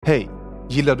Hej!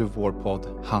 Gillar du vår podd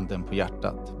Handen på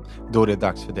hjärtat? Då är det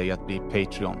dags för dig att bli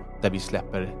Patreon, där vi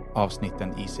släpper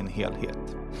avsnitten i sin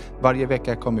helhet. Varje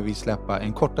vecka kommer vi släppa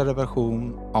en kortare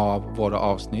version av våra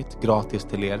avsnitt gratis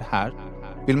till er här.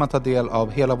 Vill man ta del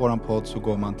av hela våran podd så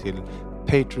går man till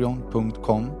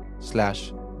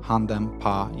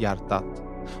patreon.com/handenpahjärtat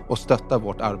och stöttar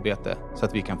vårt arbete så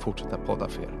att vi kan fortsätta podda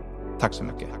för er. Tack så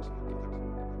mycket!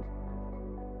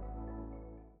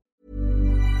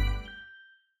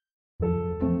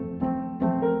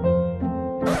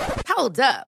 Hold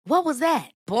up. What was that?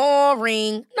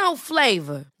 Boring. No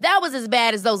flavor. That was as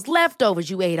bad as those leftovers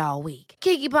you ate all week.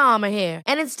 Keke Palmer here,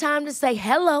 and it's time to say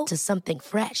hello to something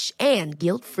fresh and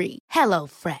guilt-free. Hello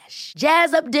Fresh.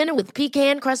 Jazz up dinner with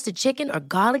pecan-crusted chicken or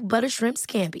garlic butter shrimp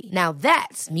scampi. Now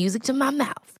that's music to my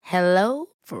mouth. Hello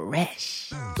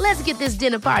Fresh. Let's get this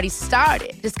dinner party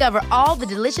started. Discover all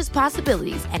the delicious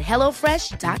possibilities at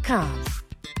hellofresh.com.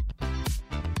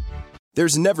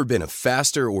 There's never been a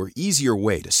faster or easier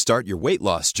way to start your weight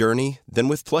loss journey than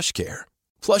with PlushCare.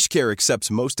 PlushCare accepts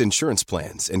most insurance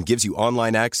plans and gives you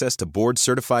online access to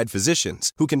board-certified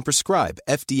physicians who can prescribe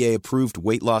FDA-approved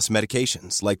weight loss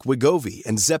medications like Wegovy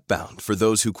and Zepbound for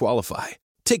those who qualify.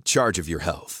 Take charge of your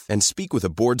health and speak with a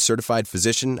board-certified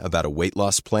physician about a weight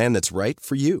loss plan that's right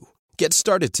for you. Get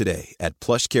started today at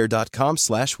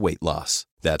plushcare.com/weightloss.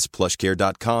 That's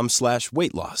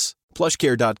plushcare.com/weightloss.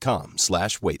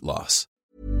 plushcare.com/weightloss.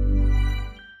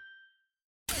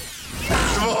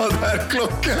 Vad är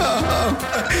klockan?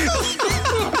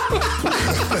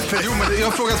 Jo, men jag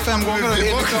har frågat 5 gånger och är vi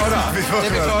klara?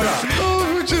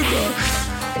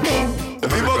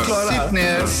 Vi var klara. Sitt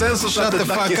ner, Sen så shut the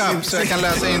fuck up så jag kan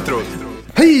läsa introt.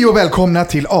 Hej och välkomna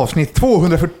till avsnitt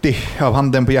 240 av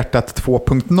Handen på hjärtat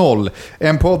 2.0.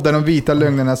 En podd där de vita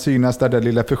lögnerna synas, där det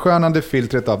lilla förskönande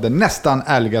filtret av den nästan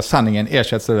ärliga sanningen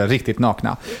ersätts av det riktigt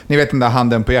nakna. Ni vet den där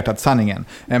Handen på hjärtat sanningen.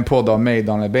 En podd av mig,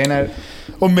 Daniel Beiner.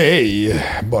 Och mig,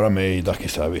 bara mig, Daki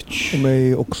Savic. Och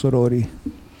mig också, Rory.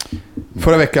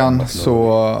 Förra veckan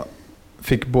så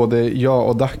fick både jag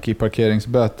och Daki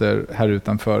parkeringsböter här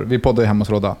utanför. Vi poddade hemma hos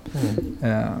Rodda.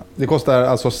 Det kostar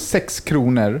alltså 6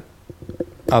 kronor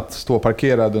att stå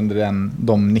parkerad under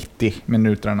de 90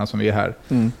 minuterna som vi är här.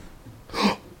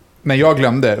 Men jag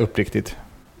glömde uppriktigt.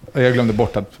 Jag glömde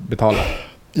bort att betala.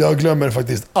 Jag glömmer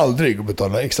faktiskt aldrig att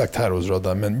betala exakt här hos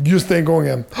Rodda. Men just den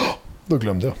gången, då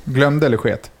glömde jag. Glömde eller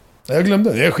sket? Jag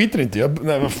glömde. Jag skiter inte.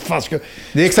 Nej, vad fan ska...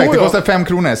 Det är exakt, det kostar 5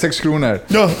 kronor, 6 kronor.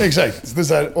 Ja, exakt. Det är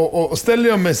så här, och ställer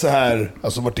jag mig så här,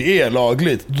 alltså vart det är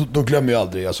lagligt, då glömmer jag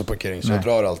aldrig alltså parkering. Så jag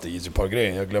drar alltid Easy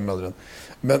Park-grejen. Jag glömmer aldrig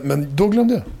den. Men då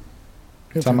glömde jag.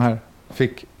 Samma här.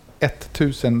 Fick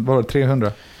 1000, vad var det,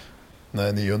 300?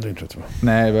 Nej, 900 inte tror jag.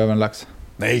 Nej, det var en lax.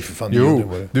 Nej, för fan, 900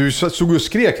 var Jo, det. du såg och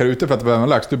skrek här ute för att det var en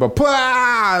lax. Du bara,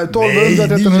 1200, Nej,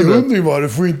 1300. 900 var det.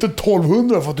 Du får inte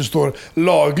 1200 för att du står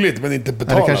lagligt men inte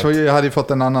betalat. Det kanske var, jag hade ju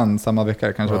fått en annan samma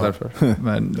vecka, kanske var därför.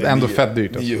 Men ändå fett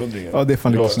dyrt. 900. Ja, det är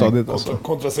fan lite stadigt alltså.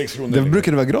 Kontra 6 kronor. Det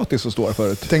brukade vara gratis att stå här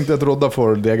förut. Tänkte att Rodda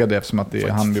får dega det eftersom att det är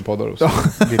han vi poddar hos.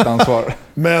 Ditt ansvar.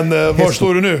 Men var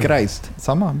står du nu? Grejst.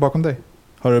 Samma, bakom dig.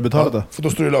 Har du betalat det? För då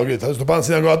står du lagligt. Du står på andra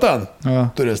sidan gatan. Ja.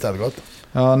 Då är det städgat.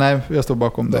 Ja, nej, jag står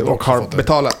bakom dig Jag har och också har fått det.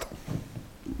 betalat.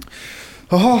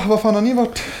 Jaha, vad fan har ni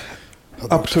varit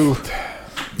up to?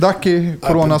 Daki,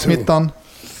 coronasmittan.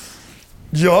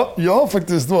 Ja, jag har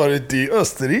faktiskt varit i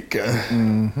Österrike.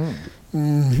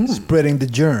 Spreading the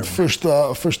germ.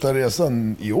 Första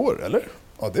resan i år, eller?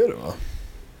 Ja, det är det, va?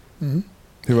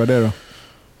 Hur var det då?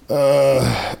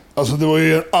 Alltså det var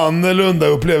ju en annorlunda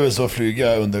upplevelse att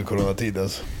flyga under coronatiden.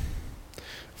 Alltså.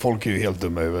 Folk är ju helt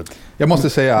dumma i huvudet. Jag måste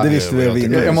säga, Det visste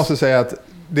vi. jag måste säga att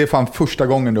det är fan första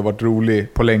gången du har varit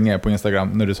rolig på länge på Instagram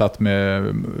när du satt med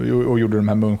och gjorde de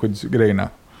här munskyddsgrejerna.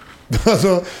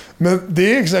 Alltså, men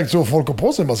det är exakt så folk har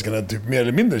på sig maskerna, typ mer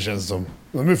eller mindre känns det som.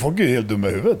 Men folk är ju helt dumma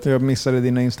i huvudet. Jag missade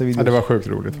dina Insta-videos. Ja, det var sjukt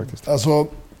roligt faktiskt. Alltså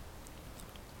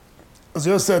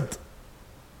jag har sett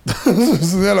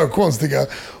så jävla konstiga.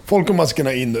 Folk har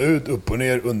maskerna in och ut, upp och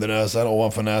ner, under näsan,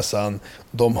 ovanför näsan.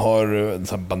 De har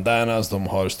så här bandanas, de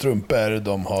har strumpor,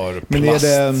 de har plast. Men är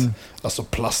det, alltså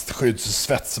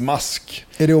plastskyddssvetsmask.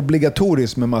 är det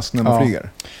obligatoriskt med mask när man Ja. flyger?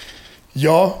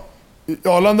 Ja,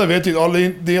 Arlanda vet ju,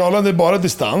 Arlanda är bara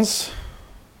distans.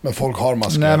 Men folk har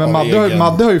masker. Nej, men av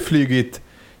Madde har ju flygit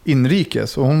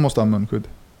inrikes och hon måste ha munskydd.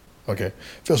 Okej.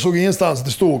 För jag såg ingenstans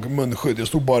det stod munskydd. Jag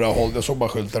såg bara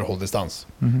skyltar håll distans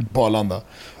på Arlanda.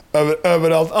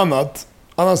 Överallt annat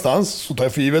annanstans så tar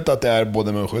jag för givet att det är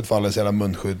både munskydd för alla är så jävla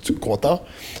munskyddskåta.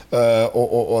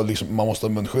 Och liksom, man måste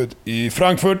ha munskydd. I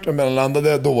Frankfurt, när jag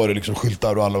landade, då var det liksom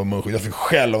skyltar och alla var munskydd. Jag fick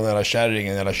skäll av den jävla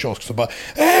kärringen, en jävla kiosk. Så bara...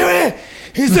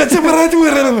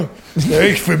 Jag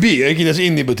gick förbi, jag gick inte ens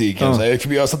in i butiken. Så jag gick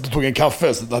förbi, jag satt och tog en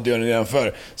kaffe, så hade jag den redan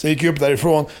för. Så jag gick upp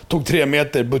därifrån, tog 3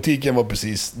 meter, butiken var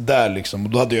precis där liksom.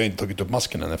 Och då hade jag inte tagit upp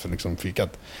masken än efter liksom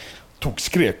fikat. Tog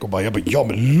skrek och bara, ja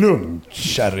men lugn,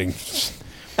 kärring.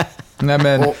 Nej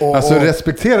men, alltså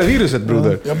respektera viruset,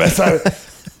 broder. Ja, men så här,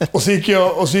 och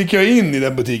så gick jag in i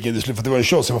den butiken till slut, för det var en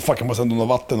kiosk. Jag bara, fuck, jag måste ändå ha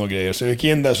vatten och grejer. Så jag gick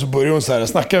in där, så började hon så här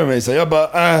snacka med mig. Så jag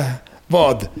bara,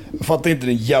 vad? Jag fattar inte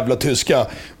den jävla tyska.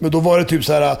 Men då var det typ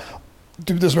så här,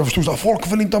 typ det som jag förstod, så här,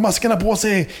 folk vill inte ha maskerna på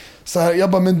sig. Så här,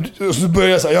 jag bara, men och så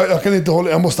började jag så här, jag kan inte hålla,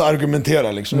 jag måste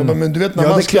argumentera liksom. Jag bara, men du vet när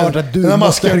masken, det är klart att du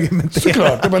måste argumentera.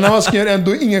 Såklart, jag bara, när masken gör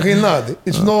ändå ingen skillnad.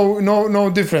 It's no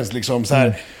difference liksom så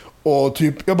här. Och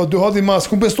typ, jag bara, du har din mask,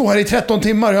 hon består här i 13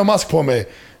 timmar, jag har mask på mig.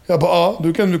 Jag bara, ja,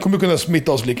 du kommer kunna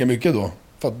smitta oss lika mycket då.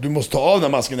 För att du måste ta av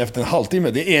den masken efter en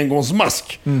halvtimme. Det är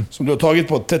engångsmask som du har tagit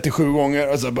på 37 gånger.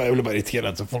 Alltså, jag blev bara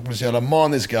irriterad. Så folk blir så jävla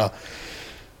maniska.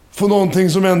 För någonting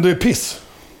som ändå är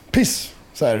piss.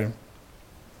 Så här.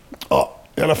 Ja,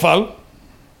 i alla fall.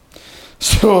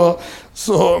 Så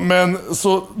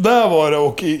där var det,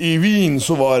 och i Wien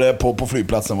så var det på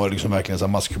flygplatsen var det liksom verkligen så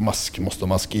här, mask, måste ha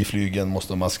mask i flygen,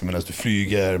 måste ha mask medan du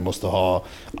flyger, måste ha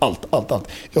allt.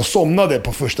 Jag somnade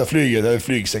på första flyget, jag är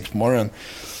flyg 6 på morgonen.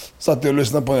 Satt jag och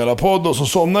lyssnade på en jävla podd och så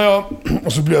somnade jag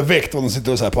och så blev jag väckt och de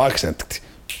sitter så här på axeln.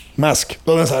 Mask.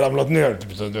 Då hade den så här ramlat ner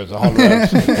typ, så, du vet,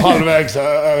 halvvägs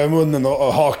över munnen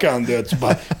och hakan. Du vet, så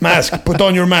bara, mask, put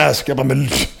on your mask. Jag bara, men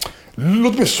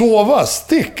låt mig sova,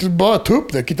 stick. Bara ta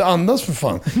upp det, jag kan inte andas för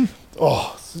fan. I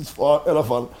alla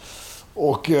fall.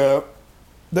 Och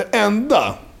det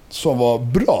enda som var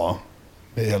bra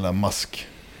med hela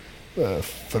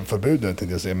maskförbudet,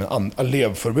 tänkte jag säga, men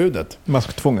elevförbudet.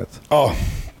 Masktvånget. Ja.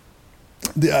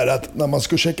 Det är att när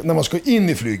man ska in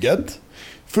i flyget,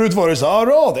 förut var det så här,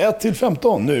 rad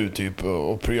 1-15 nu typ,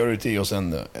 och priority och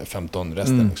sen 15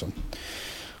 resten liksom.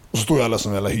 Och så står ju alla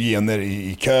som jävla hygiener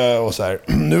i kö och så här.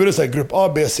 Nu är det så här grupp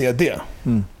A, B, C, D.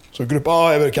 Så grupp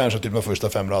A är väl kanske typ de första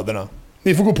 5 raderna.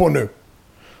 Ni får gå på nu.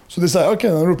 Så det är så här, okej,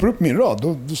 när jag ropar upp min rad,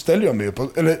 då ställer jag mig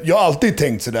upp. Eller jag har alltid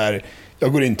tänkt så där,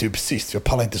 jag går in typ sist, för jag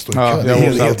pallar inte stå i kö. Det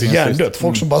är helt hjärndött.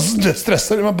 Folk som bara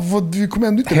stressar, vi kommer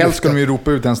ändå inte. Helst ska de ju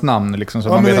ropa ut ens namn liksom, så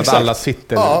man vet att alla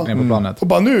sitter nere på planet. Och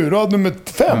bara nu, rad nummer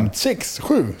 5, 6,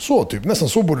 7, så typ. Nästan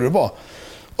så borde det vara.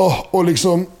 Och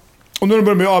liksom, och nu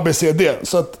börjar med A, B, C, D.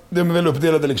 Så att det är väl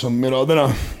uppdelade liksom med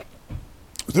raderna.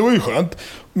 Det var ju skönt.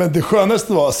 Men det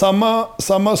skönaste var,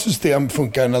 samma system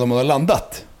funkar när de har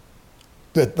landat.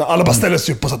 Du vet, när alla bara ställer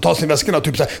sig upp och tar sin väskorna och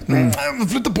typ såhär,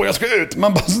 flytta på, jag ska ut.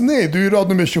 Man bara, nej, du är i rad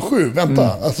nummer 27,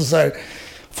 vänta. Alltså så här,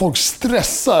 folk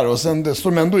stressar och sen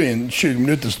står de ändå in 20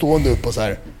 minuter stående upp och så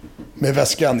här, med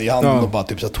väskan i handen och bara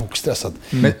typ så här tokstressad.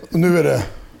 Och nu är det...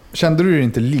 Kände du dig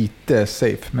inte lite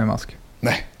safe med mask?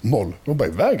 Nej, 0. Jag var bara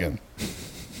i vägen.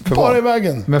 För bara vad? i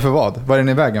vägen. Men för vad? Vad är den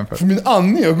i vägen för? För min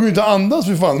andning, jag går inte att andas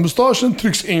för fan. Mustaschen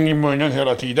trycks in i munnen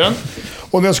hela tiden.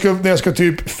 Och när jag ska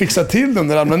typ fixa till den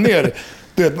när den ramlar ner,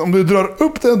 du vet, om du drar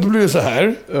upp den, då blir det så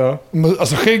här. Ja.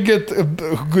 Alltså skägget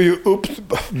går ju upp.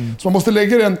 Så man måste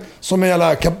lägga den som en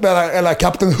jävla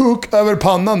Captain Hook över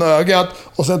pannan och ögat.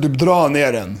 Och sen typ dra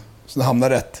ner den så den hamnar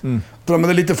rätt. Drar man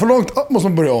det lite för långt måste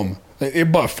man börja om. Det är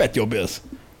bara fett jobbigt.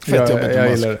 Jag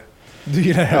gillar det. Du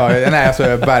gillar det? Ja, nej, alltså,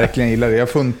 jag verkligen gillar det. Jag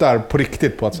funtar på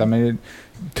riktigt på att så här, men,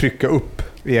 trycka upp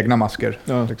egna masker.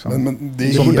 Ja. Liksom. Men det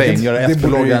är som Bane, göra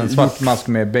SP-loggan, svart mask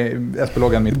med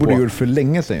SP-loggan mitt på. Det borde du gjort för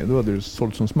länge sedan. Då hade du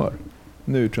sålt som smör.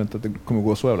 Nu tror jag inte att det kommer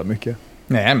gå så jävla mycket.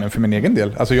 Nej, men för min egen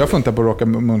del. Alltså, jag funtar på att råka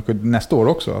munskydd nästa år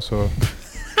också. Alltså.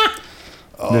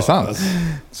 Det är sant.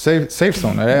 Safe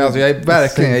zone. Alltså, jag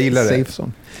gillar det. Safe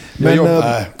zone. Men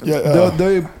det har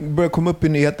ju börjat komma upp i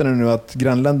nyheterna nu att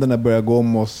grannländerna börjar gå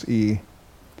om oss i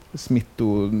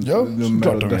smittonummer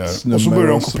och dödsnummer. Och så börjar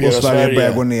de kopiera och Sverige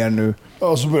börjar gå ner nu. Ja,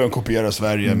 och så börjar de kopiera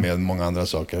Sverige med många andra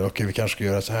saker. Okej, vi kanske ska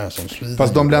göra så här som Sweden.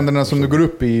 Fast de länderna som du går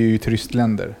upp i är ju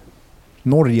turistländer.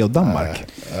 Norge och Danmark.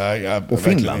 Och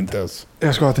Finland. Inte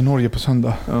jag ska till Norge på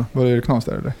söndag. Ja. Var det knas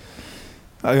där eller?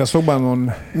 Jag såg bara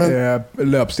någon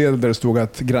löpsedel där det stod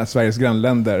att Sveriges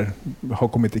grannländer har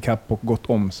kommit ikapp och gått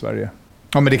om Sverige.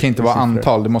 Ja, men det kan inte vara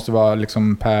antal. Det måste vara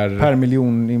liksom per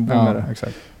miljon invånare. Ja,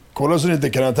 exakt. Kolla så det inte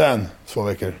är karantän 2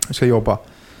 veckor. Jag ska jobba.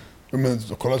 Men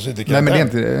kolla så det inte är karantän. Nej,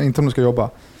 men det är inte om du ska jobba.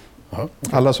 Aha,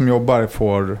 okay. Alla som jobbar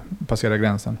får passera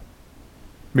gränsen.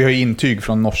 Vi har ju intyg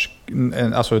från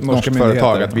ett norskt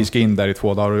företag att vi ska in där i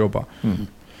 2 dagar och jobba.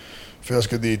 För jag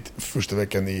ska dit första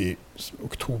veckan i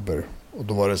oktober. Och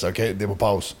då var det så här, okej, det är på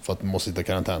paus för att man måste sitta i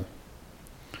karantän.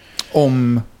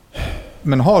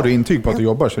 Men har du intyg på att du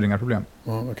jobbar så är det inga problem.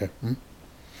 Ja, okej.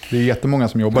 Det är jättemånga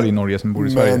som jobbar i Norge som bor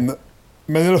i Sverige.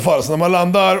 Men i alla fall, så när man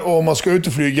landar och man ska ut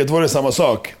i flyget var det samma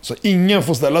sak. Så ingen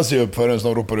får ställa sig upp förrän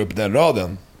de ropar upp den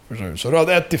raden. Så rad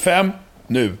 1-5,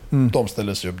 nu. De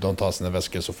ställer sig upp, de tar sina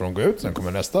väskor så får de gå ut. Sen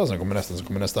kommer nästa, sen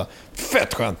kommer nästa.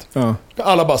 Fett skönt! Ja.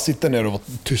 Alla bara sitter ner och var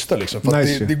tysta liksom. För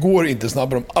nice. det går inte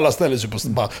snabbare om alla ställer sig upp och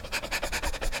bara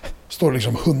står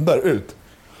liksom hundar ut.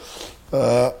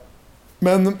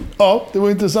 Men ja, det var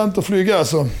intressant att flyga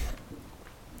alltså.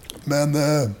 Men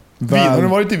Wien, har du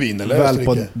varit i Wien eller? Väl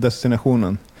på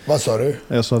destinationen. Vad sa du?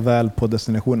 Jag sa väl på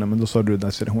destinationen, men då sa du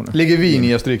destinationen. Ligger Wien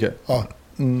i Österrike? Ja.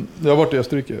 Jag har varit i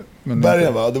Österrike. Men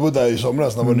Bergen va? Det var där i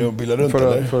somras när man var och bilade runt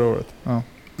förra året. Ja.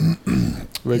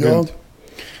 Det var grymt.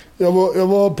 Jag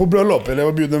var på bröllop, eller jag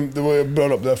var bjuden, det var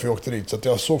bröllop därför jag åkte dit. Så att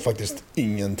jag såg faktiskt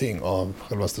ingenting av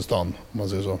självaste stan, om man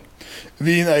säger så.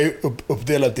 Wien är ju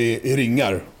uppdelat i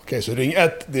ringar. Okej, så ring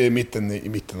 1, det är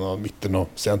mitten av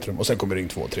centrum. Och sen kommer ring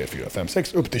 2, 3, 4, 5,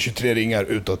 6. Upp till 23 ringar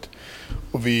utåt.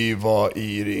 Och vi var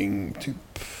i ring typ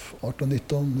 18,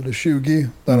 19 eller 20.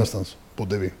 Där någonstans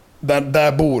bodde vi.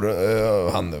 Där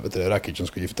bor han, Rakic,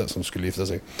 som skulle gifta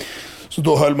sig. Så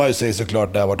då höll man ju sig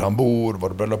såklart där vart han bor,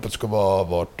 vart bröllopet ska vara,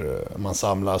 vart man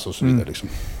samlas och så vidare liksom.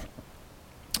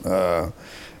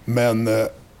 Men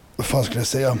vad fan skulle jag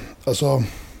säga?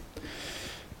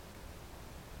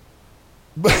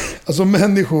 Alltså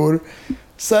människor,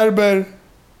 serber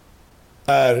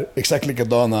är exakt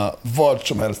likadana vart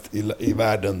som helst i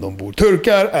världen de bor.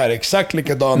 Turkar är exakt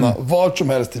likadana vart som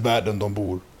helst i världen de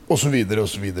bor. Och så vidare, och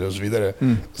så vidare, och så vidare.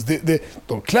 Så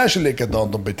de klär sig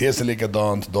likadant, de beter sig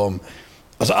likadant,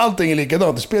 alltså allting är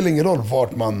likadant. Det spelar ingen roll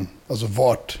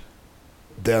vart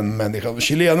den människan,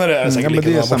 chilenare är säkert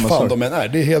likadant, vart fan de än är.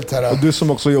 Det är helt här. Och du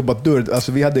som också jobbat dörr,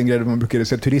 alltså vi hade en grej där man brukade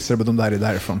se turister, men de där är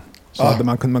därifrån. Så hade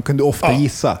man kunde ofta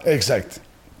gissa. Exakt.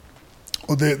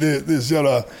 Och det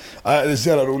är så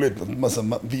jävla roligt.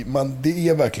 Det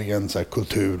är verkligen så här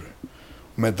kultur,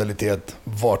 mentalitet,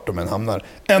 vart de än hamnar.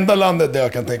 Enda landet där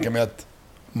jag kan tänka mig att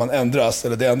man ändras,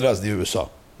 det är USA.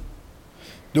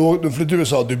 Du flyttar till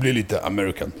USA, du blir lite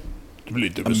American. Du blir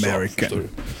lite American.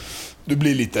 Du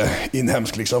blir lite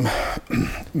inhemsk liksom.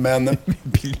 Men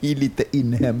blir lite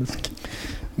inhemsk.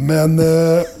 Men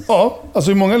ja,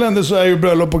 alltså i många länder så är ju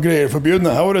bröllop och grejer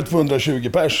förbjudna. Här var det 220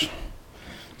 pers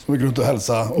som gick runt och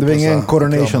hälsa. Och det var ingen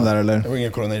coronation där eller? Det var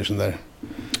ingen coronation där.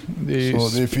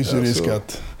 Så det finns ju risk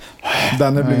att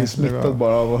Danne blir smittad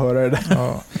bara av att höra det där.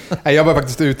 Ja. Jag var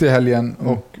faktiskt ute i helgen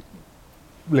och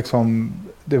liksom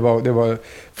det var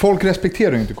folk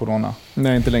respekterar ju inte corona.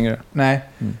 Nej, inte längre. Nej.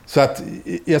 Så att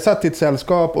jag satt i ett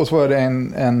sällskap och så var det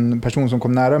en person som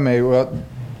kom nära mig och jag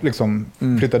liksom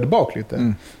flyttade bak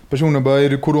lite. Personen bara, är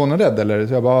du coronarädd eller?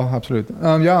 Så jag bara, absolut. Jag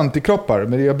har antikroppar,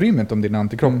 men jag bryr mig inte om dina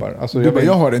antikroppar. Alltså,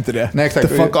 jag har inte det. Nej, exakt.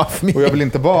 The fuck off me. Och jag vill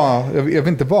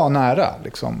inte vara nära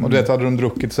liksom. Och du vet, hade de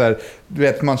druckit så här, du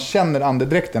vet, man känner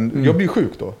andedräkten. Jag blir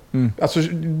sjuk då. Alltså,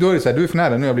 då är det så här, du är för nära,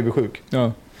 nu har jag blivit sjuk.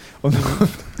 Ja. Om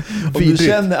du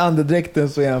känner andedräkten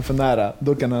så är han för nära.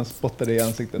 Då kan han spotta dig i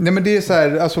ansiktet. Nej, men det är så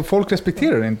här, alltså folk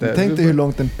respekterar det inte. Tänk dig hur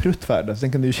långt en prutt färdas.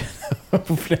 Sen kan du känna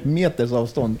på flera meters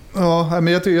avstånd. Ja,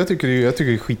 men jag tycker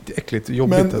det är skitäckligt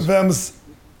jobbigt. Men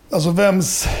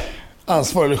vems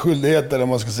ansvar eller skyldighet eller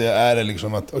man ska säga är det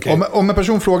liksom att okay. Om en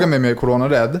person frågar mig om jag är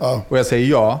coronarädd och jag säger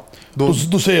ja,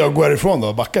 då säger jag gå härifrån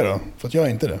då, backa då, för att jag är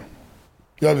inte det.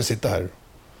 Jag vill sitta här.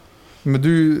 Men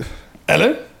du...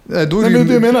 Eller? Nej, men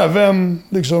du menar, vem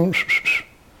liksom...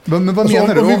 Men vad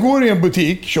menar du? Om vi går i en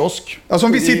butik, kiosk... Alltså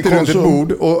om vi sitter runt ett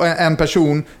bord och en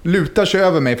person lutar sig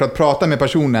över mig för att prata med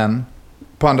personen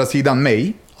på andra sidan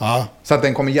mig. Så att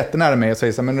den kommer jättenära mig och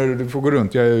säger så här, men du får gå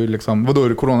runt, jag är ju liksom... Vadå, är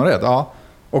du coronarädd? Ja.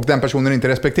 Och den personen inte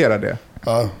respekterar det.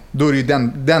 Då är det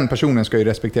ju den personen ska ju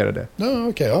respektera det. Ja,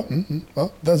 okej, ja,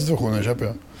 den situationen köper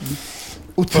jag.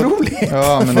 Otroligt!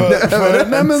 Ja, men...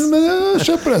 nej, men jag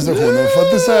köper den situationen för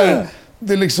att det är så här...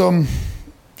 Det är liksom...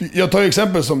 Jag tar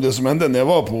exempel som det som hände när jag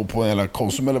var på en jävla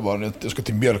Konsum eller var det. Jag ska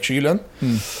till mjölkkylen.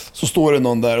 Så står det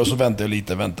någon där och så väntar jag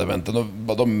lite, väntar.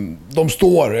 De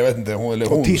står, jag vet inte,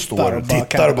 hon står och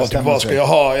tittar och bara typ, vad ska jag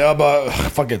ha? Jag bara,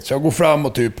 fuck it. Så jag går fram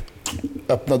och typ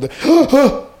öppnade.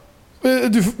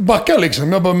 Du backar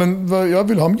liksom. Jag bara, men jag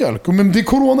vill ha mjölk. Men det är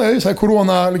corona, jag är så här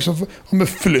corona liksom. Men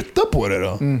flytta på det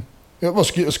då. Vad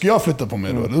ska jag flytta på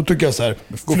mig då? Då tycker jag så här,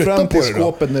 gå fram till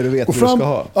skåpet när du vet vad du ska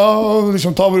ha. Ja,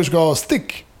 liksom ta vad du ska ha.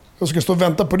 Stick. Jag ska stå och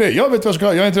vänta på det. Jag vet vad jag ska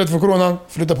ha. Jag är inte rädd för corona.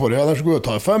 Flytta på det. Annars går jag och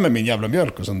tar för mig min jävla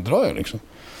mjölk och sen drar jag liksom.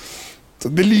 Så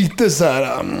det är lite så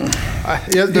här...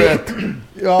 Du vet.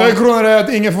 Jag är coronarädd,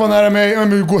 ingen får vara nära mig.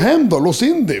 Men gå hem då, lås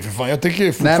in dig för fan. Jag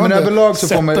tänker fortfarande men överlag så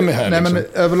får mig här. Men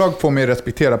överlag får man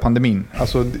respektera pandemin.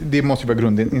 Alltså, det måste ju vara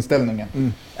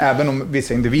grundinställningen. Även om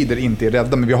vissa individer inte är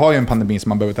rädda. Men vi har ju en pandemi som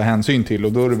man behöver ta hänsyn till.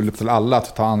 Och då är det väl upp till alla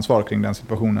att ta ansvar kring den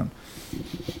situationen.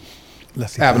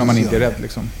 Även om man inte är rädd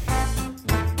liksom.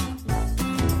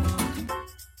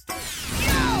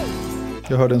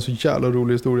 Jag hörde en så jävla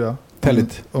rolig historia.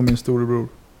 Om min storebror.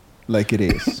 Like it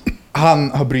is.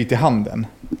 Han har brutit handen.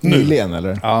 Nyligen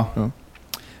eller? Ja.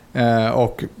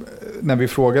 Och när vi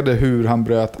frågade hur han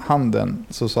bröt handen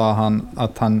så sa han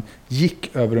att han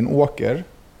gick över en åker,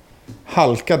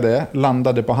 halkade,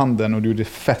 landade på handen och det gjorde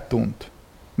fett ont.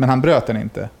 Men han bröt den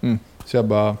inte. Så jag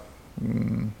bara,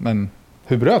 men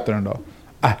hur bröt den då?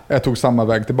 Jag tog samma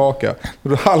väg tillbaka. Och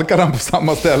då halkade han på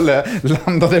samma ställe,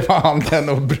 landade på handen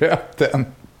och bröt den.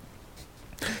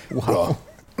 Wow.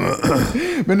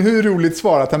 Men hur roligt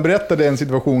svar att han berättade en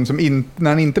situation som när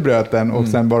han inte bröt den och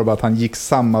sen bara att han gick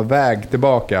samma väg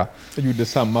tillbaka. Jag gjorde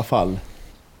samma fall.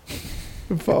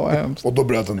 Fan vad hemskt. Och då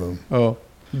bröt han den. Ja.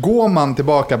 Går man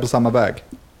tillbaka på samma väg?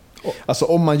 Alltså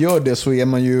om man gör det så är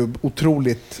man ju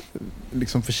otroligt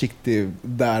liksom försiktig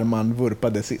där man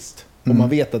vurpade sist. Om man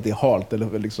vet att det är halt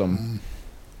eller liksom...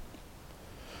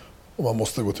 Och man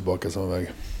måste gå tillbaka samma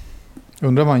väg.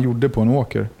 Undrar vad han gjorde på en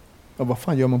åker. Ja, vad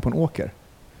fan gör man på en åker?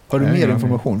 Har du mer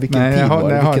information? Vilken nej, tid var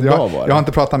det? Vilken dag var det? Jag har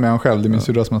inte pratat med honom själv. Det är min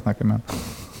syrra som har snackat med honom.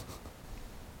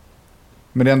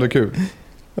 Men det är ändå kul.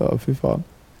 Ja, fy fan.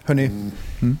 Hörrni,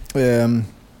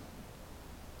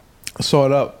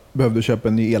 Sara behövde köpa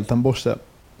en ny eltandborste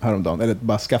häromdagen. Eller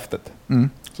bara skaftet.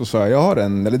 Så sa jag har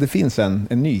en, eller det finns en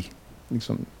ny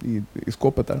liksom, i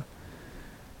skåpet där.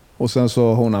 Och sen så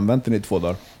har hon använt den i 2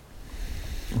 dagar.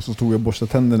 Och så tog jag borsta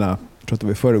tänderna, jag tror att det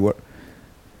var i förrgår.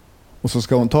 Och så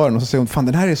ska hon ta den och så säger hon, fan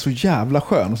den här är så jävla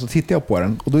skön. Och så tittar jag på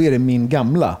den och då är det min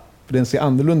gamla. För den ser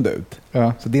annorlunda ut.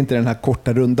 Ja. Så det är inte den här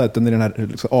korta runda utan det är den här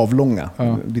liksom avlånga.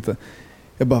 Ja. Lite.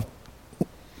 Jag bara,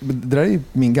 det där är ju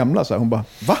min gamla. Så här. Hon bara,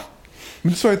 va?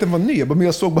 Men du sa ju att den var ny. Jag bara, men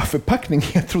jag såg bara förpackningen.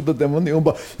 Jag trodde att den var ny. Hon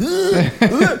bara,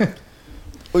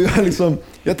 och jag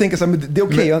tänker så här, men det är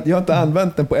okej. Jag har inte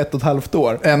använt den på 1,5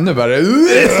 år. Ännu värre.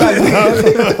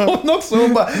 Hon också,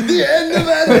 hon bara, det är ännu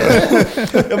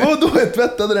värre. Jag bara, då jag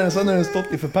tvättade den, sen har den stått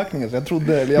i förpackningen. Så jag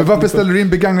trodde, men varför ställer du in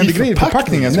begagnade grejer i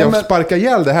förpackningen? Ska jag sparka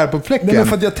ihjäl det här på fläcken? Nej, men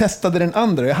för att jag testade den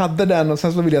andra. Jag hade den och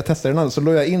sen så ville jag testa den andra. Så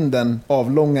låg jag in den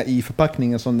avlånga i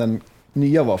förpackningen som den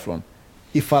nya var från.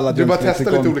 Ifall att du bara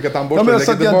testade lite olika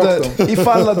tandborstar. Ja, men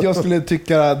ifall att jag skulle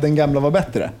tycka den gamla var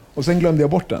bättre. Och sen glömde jag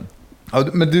bort den. Ja,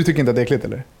 men du tycker inte att det är äckligt,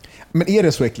 eller? Men är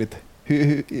det så äckligt?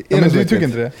 Men du tycker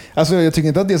inte det? Alltså, jag tycker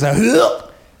inte att det är så här...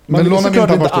 Man vill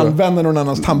såklart inte använda någon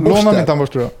annans tandborste. Låna min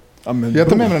tandborste då. Ja, men jag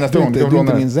tar med mig den nästa gång. Det är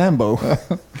inte min Zambo.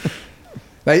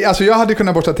 Nej, alltså jag hade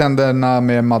kunnat borsta tänderna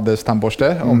med Maddes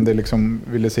tandborste om det liksom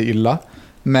ville se illa.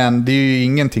 Men det är ju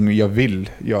ingenting jag vill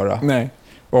göra. Nej.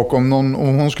 Och om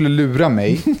hon skulle lura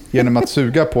mig genom att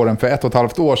suga på den för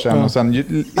 1,5 år sedan och sen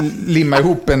limma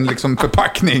ihop en liksom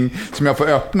förpackning som jag får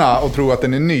öppna och tro att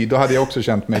den är ny, då hade jag också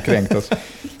känt mig kränkt. Alltså.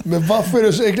 Men varför är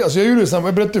det så äckligt? Alltså jag gjorde samma,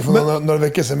 jag berättade för några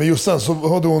veckor sedan med Jossan,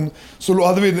 så hade hon,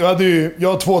 jag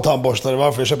har 2 tandborstar,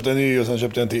 varför jag köpte en ny och sen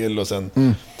köpte jag en till och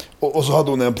sen... Och så hade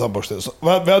hon en tandborste.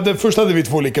 Först hade vi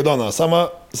 2 likadana.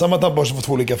 Samma tandborste för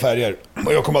 2 olika färger.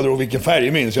 Och jag kommer aldrig ihåg vilken färg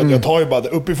jag minns. Jag tar ju bara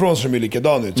uppifrån så de är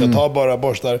likadan ut. Så jag tar bara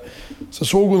borstar. Så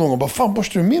såg hon någon och bara, fan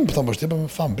borstar du min på tandborste? Jag bara, men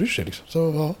fan bryr sig liksom.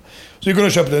 Så gick hon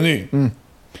och köpte en ny.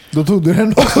 Då tog du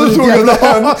den också.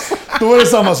 Då var det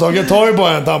samma sak. Jag tar ju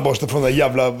bara en tandborste från den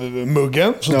jävla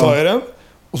muggen. Så tar jag den.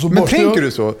 Och så men tänker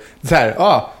du så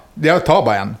här, jag tar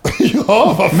bara en.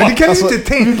 Ja, vad fan. Men det kan ju inte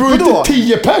tänka. Vi bor inte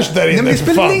 10 pers där inne. Nej, men det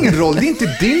spelar ingen roll. Det är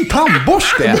inte din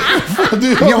tandborste.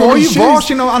 Ni har ju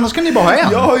varsin, annars kan ni bara ha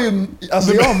en.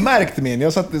 Jag har märkt min.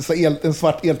 Jag satt en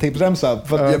svart eltejpsremsa.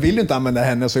 För jag vill ju inte använda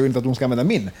henne, så jag vill inte att hon ska använda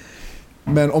min.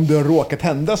 Men om det har råkat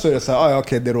hända så är det så här,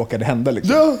 okej, det råkade hända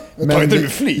liksom. Ja, jag tar inte det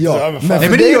med flit. Ja, men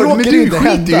det råkar ju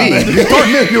skita i.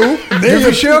 Du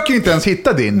försöker ju inte ens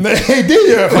hitta din. Nej, det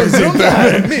gör jag faktiskt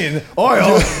inte. Min.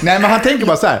 Nej, men han tänker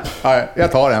bara så här,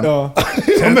 jag tar den. Ja.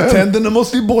 Tänderna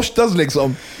måste ju borstas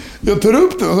liksom. Jag tar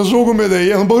upp den och så såg hon med dig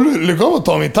igen. Hon bara, lycka av att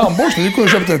ta min tandborste. Nu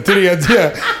kunde jag köpa en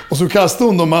 3:e. Och så kastade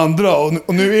hon de andra.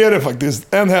 Och nu är det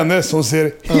faktiskt en hennes som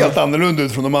ser helt annorlunda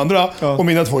ut från de andra. Och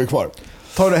mina 2 är kvar.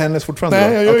 Tar du hennes fortfarande?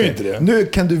 Nej, jag gör ju inte det. Nu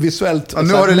kan du visuellt...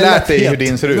 Nu har du lärt dig hur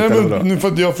din ser ut. Nej, men nu för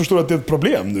att jag förstår att det är ett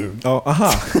problem nu. Ja,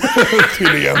 aha.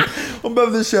 Tydligen. Hon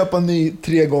behövde köpa ny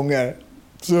 3 gånger.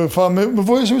 Så fan, men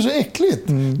vad är det som är så äckligt?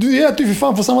 Du äter ju för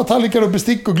fan på samma tallrikar och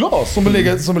bestick och glas som har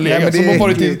legat, som har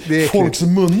varit i folks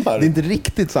munnar. Det är inte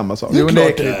riktigt samma sak. Jo, det är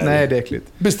äckligt. Nej, det är äckligt.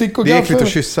 Bestick och det är gaffel. äckligt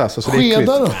att kyssas. Alltså, det är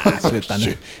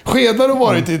skedar har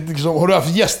varit i, liksom, har du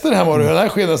haft gäster hemma? Den här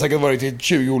skeden har säkert varit i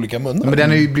 20 olika munnar. Men den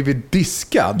har ju blivit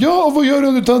diskad. Ja, och vad gör du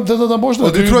om du tar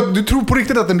tandborsten? Du tror på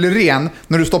riktigt att den blir ren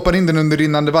när du stoppar in den under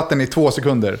rinnande vatten i 2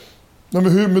 sekunder? Nej,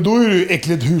 men då är det ju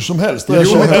äckligt hur som helst. Jo, men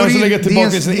då är lägga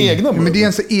tillbaka i sin egna mun. Men det är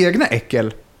ens egna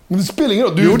äckel. Men det spelar ingen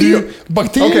roll.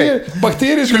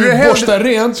 Bakterier skulle du borsta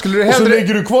rent och så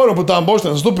lägger du kvar dem på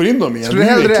tandborsten och stoppar in dem igen. Skulle du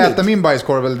hellre äta min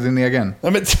bajskorv eller din egen?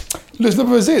 Nej, men lyssna på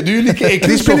vad jag säger. Du är ju lika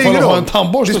äckligt som att ha en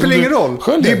tandborste. Det spelar ingen roll.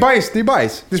 Det är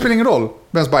bajs. Det spelar ingen roll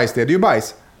vems bajs det är. Det är ju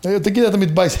bajs. Jag tänker inte äta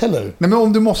mitt bajs heller. Nej, men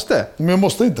om du måste. Men jag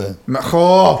måste inte. Men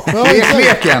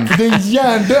lekleken. Det är en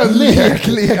hjärndöd lek.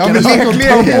 Ja, men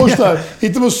lekleken.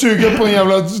 Inte att suga på en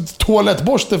jävla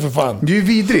toalettborste för fan. Det är ju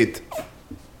vidrigt.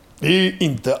 Det är ju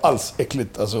inte alls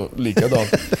äckligt, alltså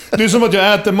likadant. Det är som att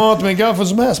jag äter mat med en gaffel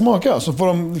som här smakar. Så får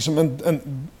de liksom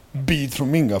en bit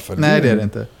från min gaffel. Nej, det är det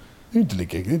inte. Det är inte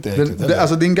lika äckligt. Det är inte äckligt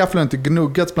alltså din gaffel har inte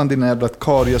gnuggats bland dina jävla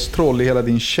kariestroll i hela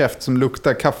din käft som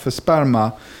luktar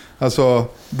kaffesperma. Alltså,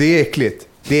 det är äckligt.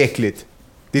 Det är äckligt.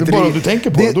 Det är bara om du tänker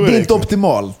på det. Det är inte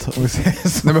optimalt. Om vi säger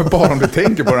så. Nej, men bara om du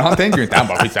tänker på det. Han tänker ju inte. Han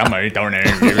bara, skitsamma.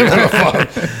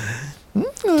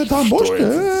 Tandborste.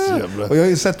 Och jag har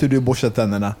ju sett hur du borstar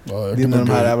tänderna. Dina de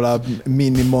här jävla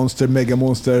mini-monster,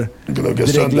 megamonster.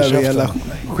 Dreglar i hela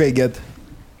skägget.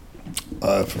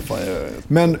 För fan,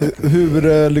 men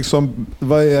hur, liksom,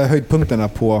 vad är höjdpunkterna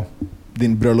på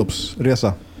din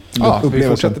bröllopsresa? Ja, vi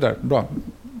fortsätter där. Bra.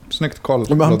 Snyggt,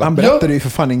 Carl. Men han berättade ju för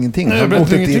fan ingenting. Nej, jag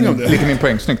berättade ingenting om det. Lite min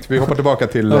poäng. Snyggt. Vi hoppar tillbaka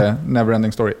till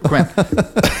Neverending Story. Kom igen.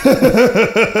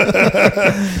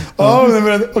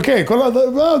 Okej, kolla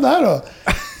det här då.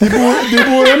 Det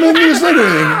bor men lyssna du.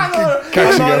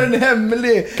 Han har en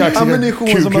hemlig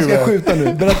ammunition som man ska skjuta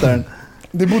nu. Berätta den.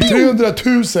 Det bor 300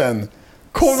 000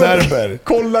 serber.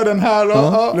 Kolla den här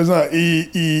då. Lyssna,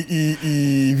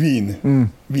 i Wien.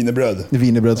 Wienerbröd. I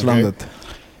Wienerbrödslandet. Okay.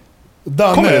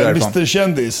 Danne, Mr.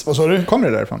 Kändis. Vad sa du? Kommer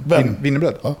det därifrån? Vem?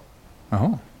 Wienerbröd? Ja.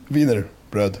 Jaha.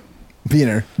 Wienerbröd.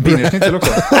 Wienerschnitzel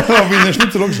också? Ja,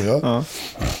 wienerschnitzel också, ja.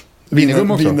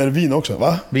 Wienergum också? Vin också,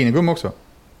 va? Wienergum också?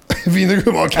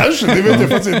 Wienergum, ja kanske. Det vet jag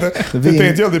faktiskt inte. Det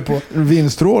tänkte jag aldrig på.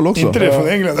 Vinstrål också? Inte det från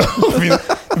England.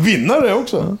 Vinnare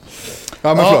också.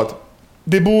 Ja, men förlåt.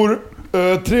 Det bor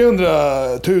 300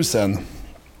 000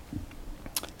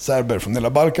 serber från hela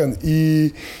Balkan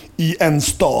i en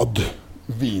stad.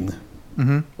 Wien.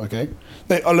 Okej.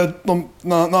 Nej,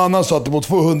 någon annan sa att det bor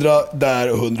 200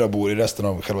 där och 100 bor i resten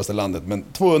av självaste landet. Men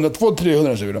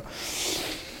 200-300 säger vi då.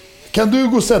 Kan du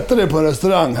gå och sätta dig på en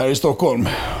restaurang här i Stockholm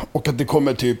och att det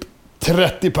kommer typ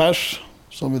 30 pers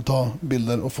som vill ta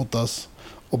bilder och fotas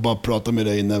och bara prata med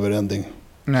dig i Neverending?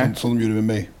 Nej. Som de gjorde med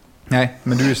mig. Nej,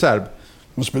 men du är ju serb.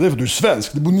 De spelar för att du är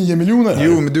svensk. Det bor 9 miljoner här.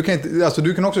 Jo, men du kan inte, alltså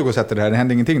du kan också gå och sätta det här. Det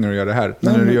händer ingenting när du gör det här.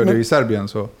 Men när du gör det i Serbien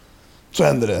så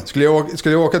händer det.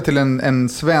 Skulle jag åka till en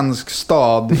svensk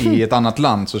stad i ett annat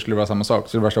land så skulle det vara samma sak.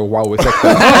 Så det var så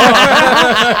wow-effekten.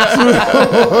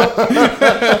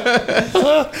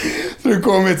 Så det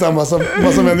kommer en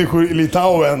massa människor i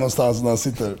Litauen någonstans när han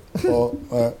sitter.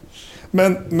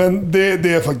 Men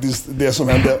det är faktiskt det som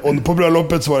hände. Och på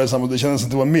bröllopet så var det samma. Det kändes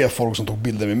att det var mer folk som tog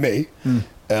bilder med mig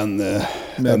än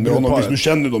med honom. Visst, nu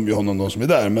känner de ju honom, de som är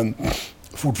där. Men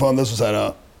fortfarande så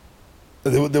här.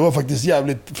 Det var faktiskt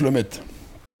jävligt flummigt.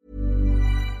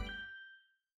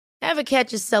 Ever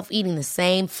catch yourself eating the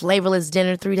same flavorless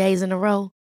dinner 3 days in a row?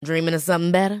 Dreaming of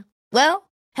something better? Well,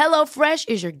 HelloFresh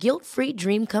is your guilt-free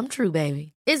dream come true,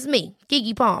 baby. It's me,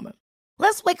 Keke Palmer.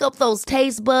 Let's wake up those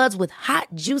taste buds with hot,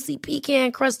 juicy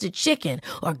pecan-crusted chicken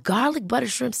or garlic butter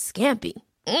shrimp scampi.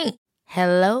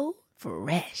 Hello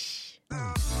Fresh.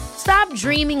 Stop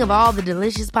dreaming of all the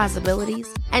delicious possibilities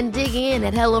and dig in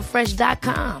at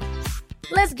HelloFresh.com.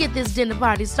 Let's get this dinner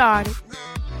party started.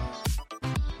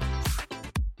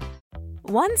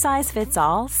 One size fits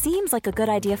all seems like a good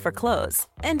idea for clothes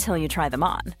until you try them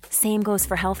on. Same goes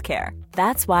for healthcare.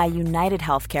 That's why United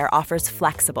Healthcare offers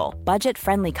flexible,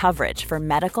 budget-friendly coverage for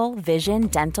medical, vision,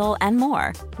 dental, and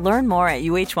more. Learn more at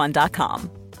uh1.com.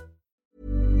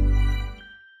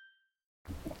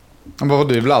 Men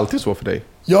det är väl alltid så för dig?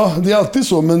 Ja, det är alltid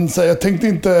så, men så, jag tänkte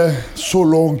inte så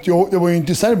långt. Jag var ju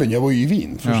inte i Serbien, jag var ju i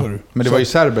Wien, förstår du? Men det var ju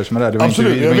serber som är där, det var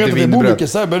absolut, inte, jag vet att det bor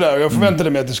mycket serber där och jag förväntade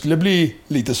mig att det skulle bli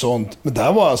lite sånt. Men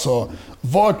där var alltså,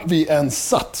 vart vi än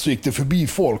satt så gick det förbi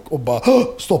folk och bara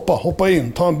stoppa, hoppa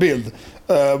in, ta en bild.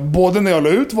 Både när jag la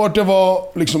ut vart det var,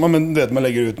 liksom, man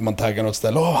lägger ut, man taggar något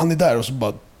ställe, han är där, och så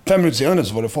bara 5 minuter senare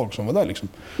så var det folk som var där liksom.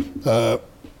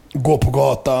 gå på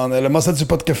gatan, eller man sätter sig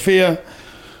på ett café.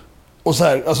 Och så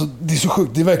här, alltså det är så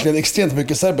sjukt, det är verkligen extremt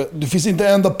mycket serber. Det finns inte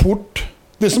en enda port.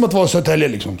 Det är som att vara i Södertälje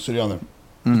liksom, syrianer.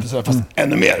 Fast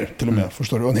ännu mer till och med,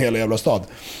 förstår du, en hel jävla stad.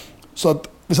 Så att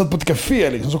vi satt på ett café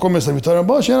liksom, så kommer servitören och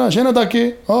bara tjena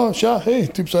Daki, ja tja, hej,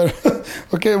 typ så här.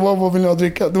 Okej, vad vill ni ha att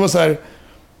dricka? Det var så här,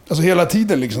 alltså hela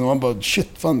tiden liksom, man bara shit,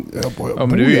 fan, jag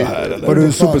bor här eller? Var du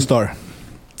en superstar?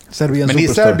 Serbien men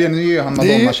superstar. I Serbien är ju han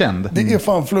Madonna känd. Det är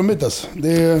fan flummigt alltså.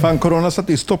 Fan, corona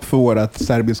satte ju stopp för vårat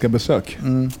serbiska besök.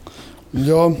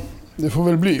 Ja, det får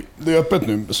väl bli. Det är öppet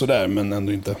nu sådär, men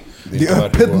ändå inte. Det är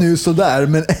öppet nu sådär,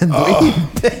 men ändå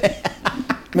inte.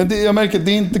 Men jag märker att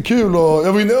det är inte kul.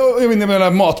 Jag var inne med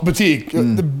en matbutik.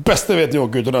 Det bästa jag vet när jag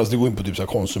åker utomlands, det går in på typ så här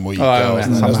Konsum och Ica. Och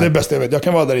alltså, det är det bästa jag vet. Jag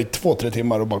kan vara där i 2-3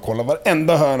 timmar och bara kolla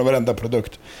varenda hörn och varenda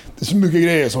produkt. Det är så mycket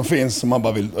grejer som finns som man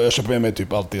bara vill. Jag köper med mig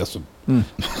typ alltid. Alltså,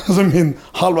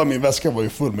 halva min väska var ju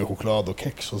full med choklad och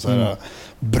kex och så här,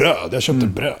 bröd. Jag köpte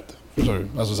bröd. Förstår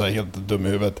du? Alltså så här, helt dum i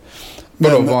huvudet.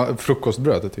 Vadå,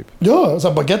 frukostbröd typ? Ja, så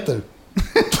här baguetter.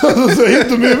 Så helt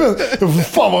dum i huvudet.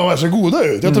 Fan vad de är så goda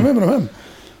ut. Jag tar med mig dem hem.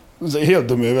 Så helt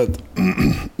dum i huvudet.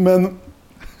 Men,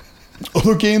 och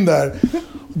då gick jag in där.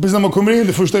 Och precis när man kommer in,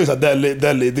 det första är så här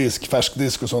deli-disk, färsk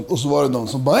disk och sånt. Och så var det någon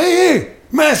som bara, hej,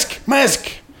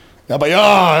 mask! Jag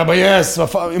bara yes, vad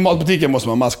fan, i matbutiken måste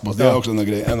man ha mask på. Det är också en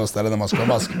grej, en av ställen där man ska ha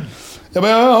mask. Jag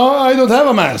bara, I don't have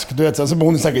a mask. Du vet, så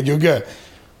hon är säkert jugge.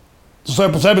 Så sa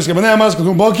jag på serbiska, men nej mask. Och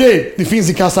hon bara, okej, det finns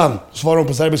i kassan. Så svarade hon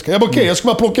på serbiska. Jag bara, okej, jag ska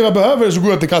bara plocka vad jag behöver. Så går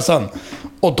jag till kassan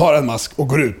och tar en mask och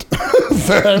går ut.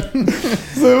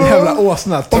 Jävla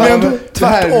åsna.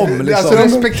 Tvärtom liksom. Alltså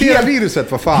respektera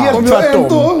viruset, vad fan. Om jag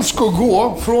ändå ska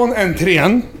gå från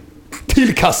entrén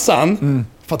till kassan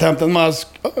för att hämta en mask,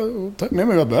 ta med mig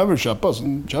vad jag behöver köpa.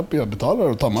 Så köper jag, betalar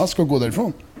och tar mask och går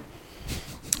därifrån.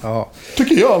 Ja.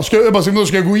 Tycker jag. Ska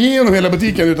jag gå igenom hela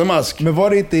butiken utan mask? Men var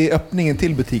det inte i öppningen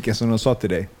till butiken som de sa till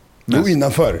dig? Jo,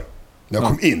 innanför. När jag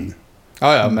kom in.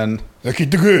 Ja, men... Jag kan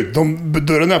inte gå ut.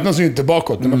 Dörren öppnas ju inte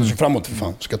bakåt. Men man ska framåt för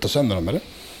fan. Ska jag ta sönder dem eller?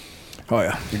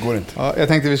 Ja. Det går inte. Ja, jag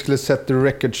tänkte vi skulle sätta the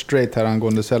record straight här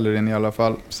angående sellerin i alla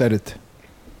fall. Säg det.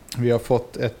 Vi har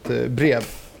fått ett brev.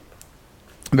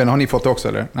 Men har ni fått det också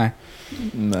eller? Nej.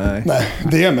 Nej,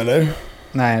 DM eller?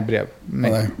 Nej, brev.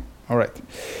 Nej. All right.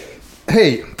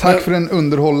 Hej, tack för en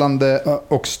underhållande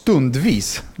och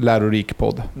stundvis lärorik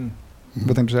podd.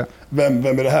 Vad tänkte du säga? Vem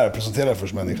är det här? Presentera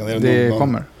först människan. Det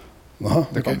kommer. Jaha,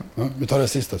 okej. Ja, vi tar det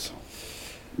sist alltså.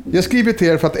 Jag skriver till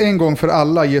er för att en gång för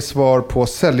alla ge svar på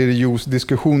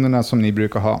sellerjuice-diskussionerna som ni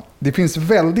brukar ha. Det finns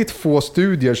väldigt få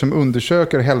studier som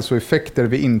undersöker hälsoeffekter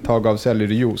vid intag av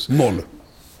sellerjuice. 0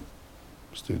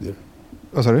 studier.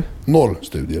 Vad sa du? 0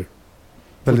 studier.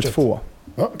 Väldigt Fortsätt. få.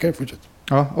 Ja, okej, fortsätt.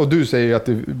 Ja, och du säger ju att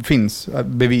det finns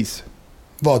bevis.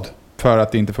 Vad? För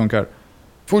att det inte funkar.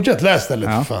 Fortsätt, läs det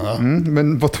lite. Ja. Fan, ja.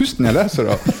 Men vad tyst när jag läser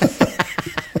då.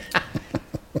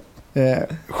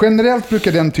 Generellt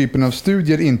brukar den typen av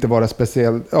studier inte vara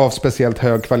av speciellt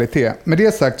hög kvalitet. Med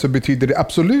det sagt så betyder det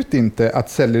absolut inte att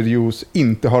sellerjuice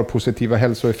inte har positiva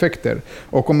hälsoeffekter.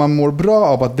 Och om man mår bra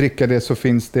av att dricka det så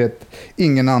finns det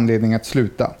ingen anledning att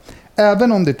sluta.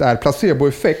 Även om det är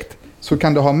placeboeffekt så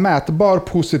kan det ha mätbar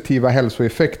positiva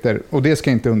hälsoeffekter och det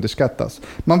ska inte underskattas.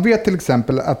 Man vet till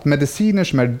exempel att mediciner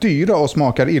som är dyra och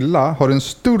smakar illa har en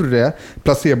större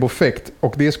placeboeffekt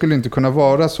och det skulle inte kunna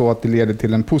vara så att det leder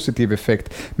till en positiv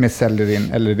effekt med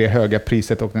sellerin eller det höga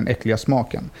priset och den äckliga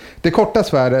smaken. Det korta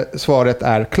svaret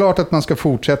är klart att man ska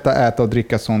fortsätta äta och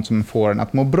dricka sånt som får en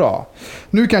att må bra.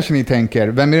 Nu kanske ni tänker,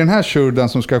 vem är den här shurdan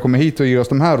som ska komma hit och ge oss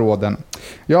de här råden?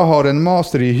 Jag har en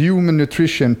master i Human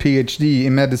Nutrition, PhD i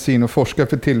medicin och forskar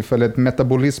för tillfället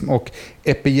metabolism och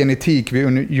epigenetik vid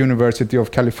University of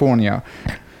California,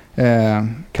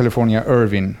 California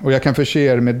Irvine. Och jag kan förse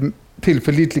er med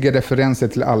tillförlitliga referenser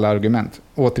till alla argument.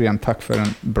 Återigen, tack för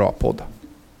en bra podd.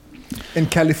 En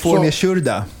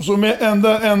California-shurda. Så med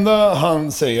enda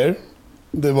han säger,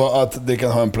 det var att det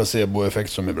kan ha en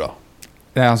placeboeffekt som är bra.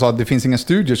 Han sa att det finns inga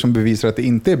studier som bevisar att det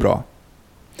inte är bra.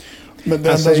 Men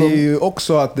han säger ju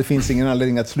också att det finns ingen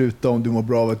anledning att sluta om du mår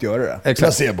bra av att göra det. Exakt.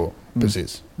 Placebo,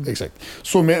 precis. Exakt.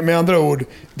 Så med andra ord,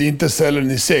 det är inte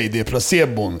cellen i sig, det är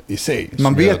placebon i sig man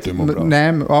som vet, gör att du mår bra.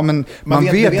 Nej, ja, men man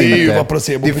vet det är inte. ju vad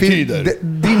placebo betyder.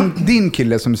 Din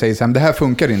kille som säger så här, det här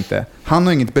funkar inte, han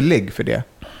har inget belägg för det.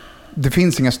 Det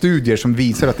finns inga studier som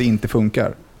visar att det inte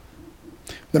funkar.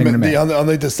 Nej, men han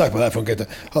har inte sagt vad det här funkar inte.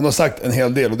 Han har sagt en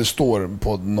hel del och det står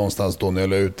på någonstans då när jag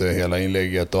la ut hela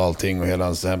inlägget och allting och hela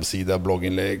hans hemsida,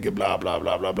 blogginlägg, bla bla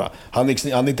bla bla bla. Han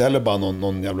är inte heller bara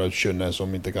någon jävla kynne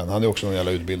som inte kan. Han är också någon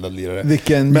jävla utbildad lirare.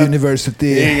 Vilken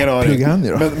university pluggar han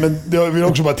då? Men jag vill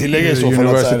också bara tillägga i så fall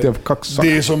att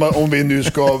det är som om vi nu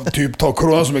ska typ ta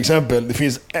corona som exempel. Det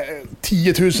finns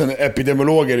 10 000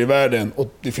 epidemiologer i världen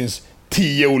och det finns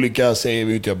 10 olika, säger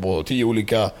vi ute på, 10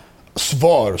 olika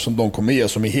svar som de kommer ge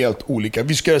som är helt olika.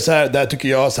 Vi ska göra så här, där tycker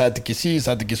jag, så här tycker si,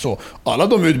 så här tycker så. Alla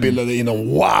de är utbildade inom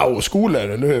wow-skolor,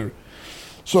 eller hur?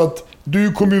 Så att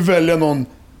du kommer ju välja någon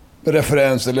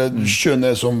referens eller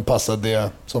känner som passar det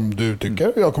som du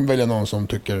tycker. Jag kommer välja någon som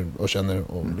tycker och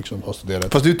känner och liksom har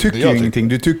studerat. Fast du tycker ju ingenting.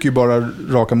 Du tycker ju bara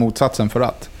raka motsatsen för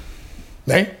att.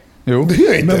 Nej, jo. Det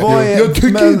gör jag inte. Men jag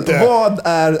tycker inte. Vad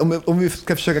är, om vi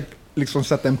ska försöka liksom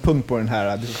sätta en punkt på den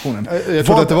här diskussionen. Jag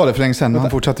trodde att det var det för länge sedan, men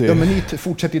han fortsatte ju. Ja, men ni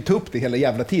fortsätter ju ta upp det hela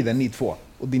jävla tiden, ni två.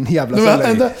 Och din jävla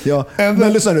selleri.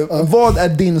 Men lyssna nu, vad är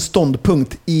din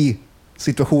ståndpunkt i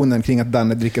situationen kring att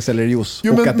Danne dricker sellerijuice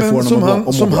och att det får honom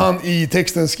att som han i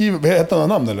texten skriver, vad heter han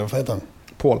namn eller vad heter han?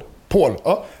 Paul,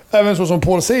 ja. Även så som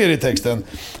Paul säger i texten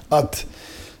att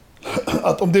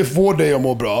om det får dig att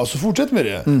må bra så fortsätt med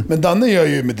det. Men Danne gör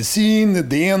ju medicin,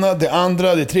 det ena, det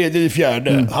andra, det tredje, det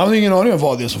fjärde. Han har ingen aning om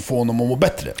vad det är som får honom att må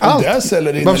bättre. Allt.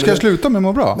 Varför ska jag sluta med att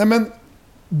må bra? Nej, men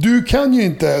du kan ju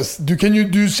inte,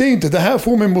 du säger inte det här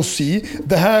får mig må si,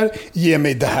 det här ger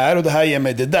mig det här och det här ger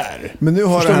mig det där. Men nu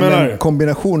har han en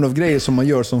kombination av grejer som man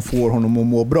gör som får honom att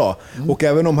må bra. Och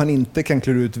även om han inte kan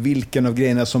klura ut vilken av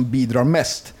grejerna som bidrar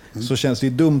mest, så känns det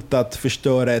ju dumt att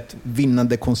förstöra ett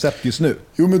vinnande koncept just nu.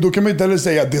 Jo, men då kan man inte heller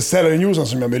säga att det är sellerin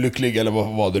som gör mig lycklig eller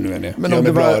vad det nu är. Men om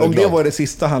det var det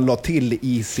sista han la till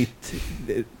i sitt,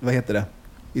 vad heter det?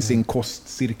 I sin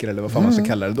kostcirkel eller vad fan man ska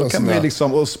kalla det. Då kan man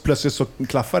liksom, och plötsligt så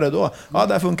klaffar det då. Ja,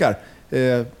 det här funkar.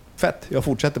 Fett, jag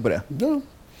fortsätter på det. Ja.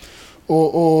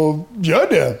 Och gör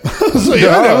det. Så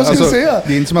gör det, vad ska jag säga?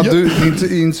 Det är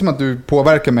inte som att du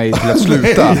påverkar mig till att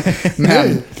sluta.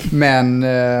 men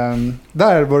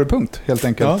där var det punkt, helt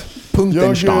enkelt. Ja.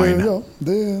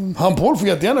 Punktenstein. Han Paul får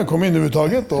jättegärna komma in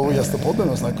överhuvudtaget och gästa podden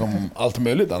och snacka om allt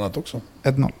möjligt annat också.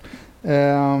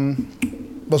 1-0.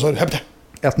 Vad sa du?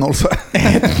 1-0 så.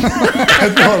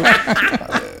 1-0.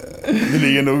 Det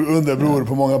ligger nog under bror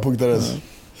på många punkter.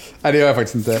 Nej, det gör jag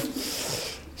faktiskt inte.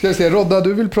 Ska jag säga, Rodda,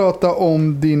 du vill prata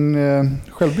om din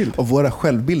självbild? Och våra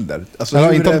självbilder. Alltså,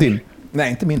 ja, inte om din. Nej,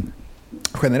 inte min.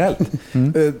 Generellt.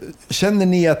 Känner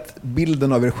ni att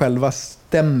bilden av er själva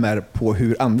stämmer på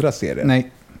hur andra ser det?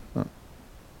 Nej.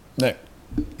 Nej.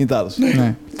 Inte alls?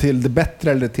 Nej. Till det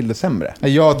bättre eller till det sämre?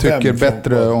 Jag tycker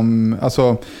bättre om...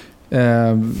 Alltså,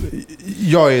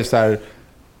 jag är så här...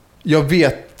 Jag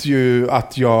vet ju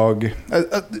att jag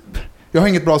har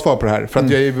inget bra svar på det här, för att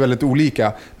jag är väldigt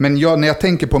olika. Men när jag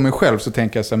tänker på mig själv så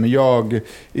tänker jag så här, men jag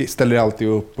ställer alltid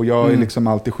upp och jag är liksom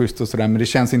alltid schysst och sådär. Men det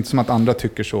känns inte som att andra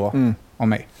tycker så om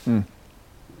mig.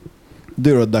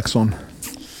 Du då, Daxon?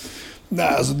 Nej,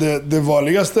 alltså det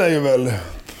vanligaste är ju väl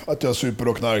att jag super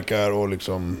och knarkar och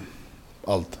liksom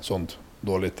allt sånt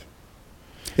dåligt.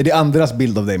 Är det andras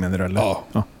bild av dig, menar du? Eller?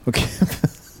 Ja. Okej.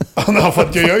 Ja, för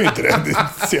att jag gör ju inte det. Det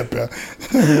är CP.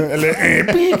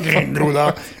 Eller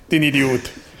groda, din idiot.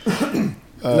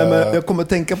 Nej, men jag kommer att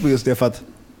tänka på just det för att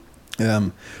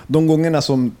de gångerna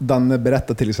som Danne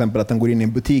berättar till exempel att han går in i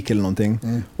en butik eller någonting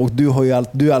och du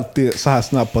är alltid så här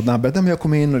snabb på att när han berättar, men jag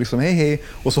kommer in och liksom hej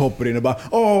och så hoppar du in och bara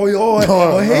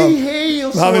hej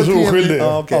och så han är så oskyldig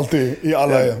alltid i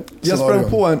alla jag sprang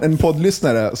på en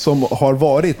poddlyssnare som har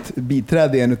varit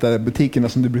biträde i en av butikerna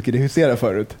som du brukade husera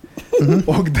förut.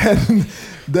 Och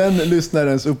den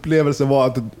lyssnarens upplevelse var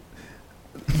att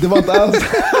det var inte alls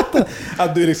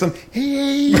att du liksom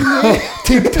hej,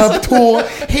 tipp-tapp-tå,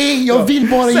 hej, jag vill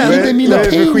bara ge dig mina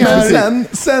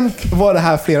pengar. Sen var det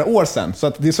här flera år sedan, så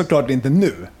att det är såklart inte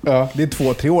nu. Ja. Det är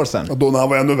 2-3 år sedan. Och då när han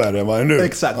var ännu värre än vad han är nu.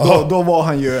 Exakt,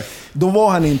 då var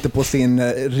han inte på sin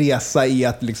resa i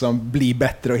att liksom bli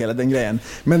bättre och hela den grejen.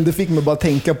 Men det fick mig bara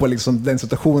tänka på liksom den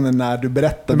situationen när du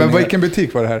berättade. Men vilken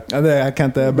butik var det här? Ja, jag kan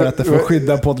inte berätta för att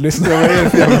skydda poddlyssnare. Vad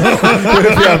är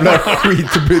det för jävla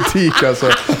skitbutik alltså?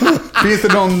 Finns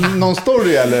det någon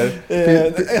story eller?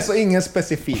 Alltså ingen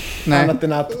specifik. Nej. Annat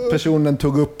än att personen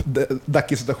tog upp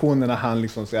Dacke-situationen när han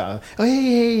liksom säger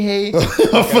hej.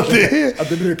 Att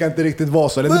det brukar inte riktigt vara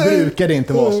så. Eller det brukar det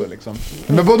inte vara så liksom.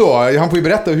 Men vadå? Han får ju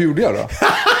berätta, hur gjorde jag då?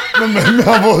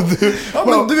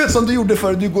 men du vet som du gjorde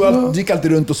förr. Du gick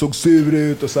alltid runt och såg sur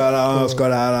ut och så här, ska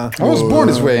det här. I was born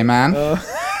this way, man.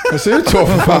 Det ser ut så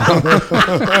för fan.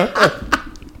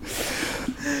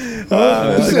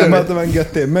 Det var en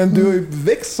göttig. Men du har ju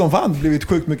växt som fan, blivit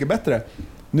sjukt mycket bättre.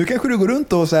 Nu kanske du går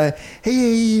runt och säger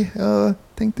hej, jag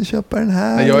tänkte köpa den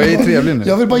här. Nej, jag är trevlig nu.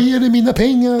 Jag vill bara ge dig mina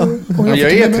pengar. Om jag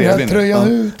jag är får trevlig tröjan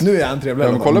ut. Nu är han trevlig.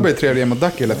 Jag kollar bara trevlig mot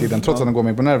Ducky hela tiden, trots att han går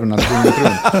mig på nerverna.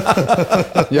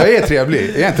 Jag är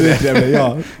trevlig, är inte det? Trevlig,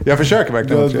 ja. Jag försöker verkligen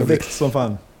Du vara har trevlig. växt som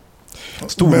fan.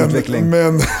 Stor utveckling.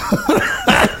 Men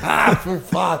för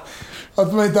fan.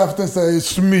 Att man inte haft en sån här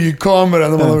smygkamera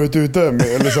när man har varit ute med,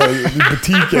 eller så här, i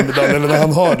butiken med den, eller när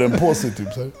han har den på sig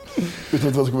typ så här. Utan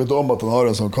att man ska veta om att han har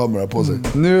en sån kamera på sig.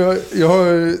 Nu, jag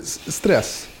har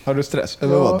stress. Har du stress?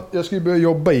 Eller vad? Jag ska ju börja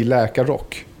jobba i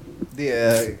läkarrock. Det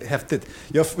är häftigt.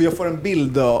 Jag får en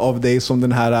bild av dig som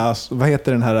den här, vad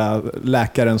heter den här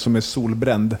läkaren som är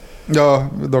solbränd? Ja,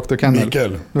 Dr. Kennel.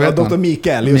 Mikael. Vad heter Dr. han?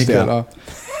 Mikael, just Mikael, det. ja.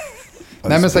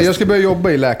 Nej men så här, jag ska börja jobba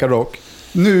i läkarrock.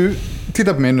 Nu,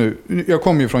 titta på mig nu. Jag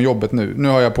kommer ju från jobbet nu. Nu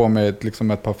har jag på mig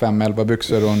ett par 511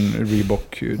 byxor och en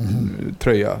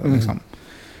Reebok-tröja. Liksom.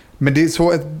 Men det är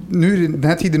så att nu, den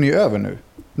här tiden är ju över nu.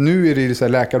 Nu är det så här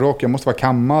läkarrock, jag måste vara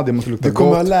kammad, jag måste lukta Du kommer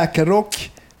gott. ha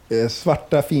läkarrock,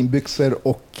 svarta finbyxor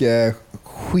och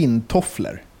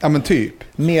skinntofflor. Ja men typ.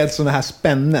 Med såna här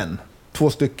spännen. 2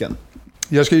 stycken.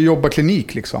 Jag ska ju jobba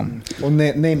klinik liksom. Och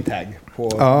name tag på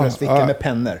bröstfickan med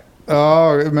pennor.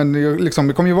 Ja, men liksom,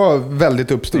 det kommer ju vara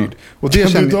väldigt uppstyrd. Och det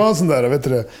Kan känner du ta en sån där, vet du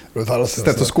det? Runt halsen.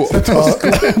 stetoskop. Ja,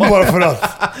 bara för att.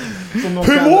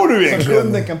 Hur mår du egentligen? Som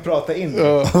kunden kan prata in.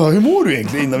 Ja, hur mår du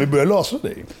egentligen innan vi börjar lasra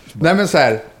dig? Nej men så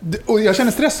här, och jag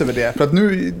känner stress över det. För att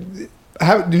nu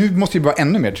måste jag vara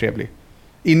ännu mer trevlig.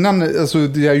 Innan, alltså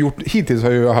det jag har gjort hittills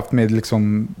har jag haft med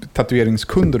liksom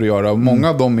tatueringskunder att göra. Och många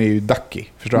av dem är ju Ducky,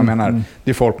 förstår du vad jag menar?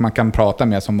 Det är folk man kan prata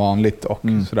med som vanligt och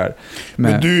sådär.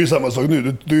 Men du är ju samma sak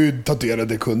nu, du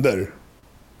tatuerade kunder.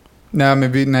 Nej,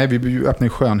 men vi öppnar ju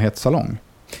skönhetssalong.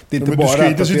 Det är inte Men bara du ska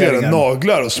inte tatueringar. tatuera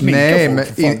naglar och sminka Nej, folk. men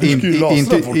Fan, du ska ju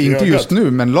lasra folk i inte ögat. just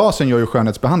nu, men lasern gör ju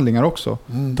skönhetsbehandlingar också.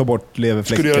 Ta bort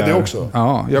leverfläckar. Ska du göra det också?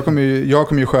 Ja, jag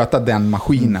kommer ju sköta den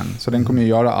maskinen. Så den kommer ju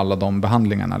göra alla de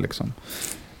behandlingarna liksom.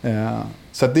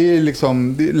 Så det är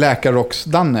liksom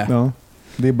läkarrocks-Danne. Ja.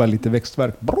 Det är bara lite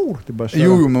växtverk. Bror, det är bara att köra.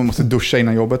 Jo, man måste duscha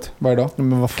innan jobbet varje dag.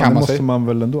 Men vad fan, Kan man måste säga? man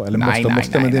väl ändå? Eller Nej, men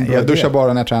det är en bra jag duschar idé.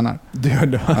 bara när jag tränar. Du gör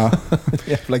det? Ja.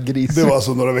 Jävla gris. Det var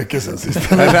alltså några veckor sedan sist.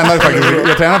 Jag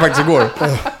tränade faktiskt igår.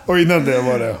 Och innan det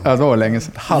var det. Ja, det var länge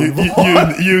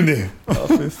sedan. Juni. Ja,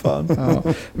 fy fan. Ja.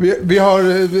 Vi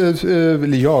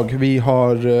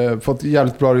har fått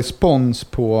jävligt bra respons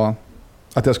på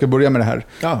att jag ska börja med det här.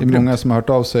 Ja, det är många som har hört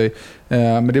av sig.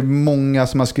 Men det är många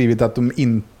som har skrivit att de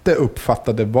inte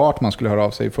uppfattade vart man skulle höra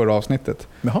av sig i förra avsnittet.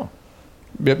 Jaha.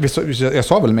 Jag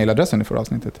sa väl mailadressen i förra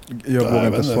avsnittet? Jag vågar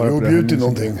inte svara på det. Beauty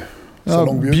någonting.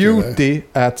 Ja,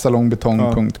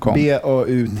 beauty@salongbetong.com.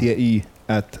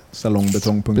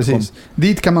 BAUTY@salongbetong.com. Precis.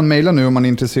 Dit kan man mejla nu om man är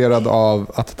intresserad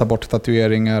av att ta bort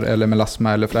tatueringar eller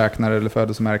melasma eller fläknar eller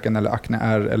födelsemärken eller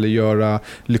akne-ärr eller göra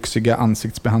lyxiga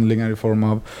ansiktsbehandlingar i form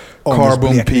av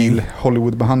carbon peel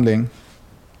Hollywood-behandling.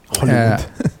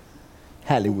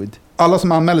 Hollywood. Alla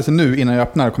som anmäler sig nu innan jag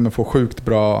öppnar kommer få sjukt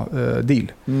bra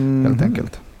deal, helt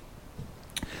enkelt.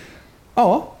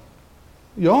 Ja,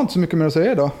 jag har inte så mycket mer att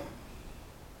säga idag.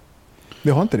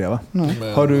 Vi har inte det, va?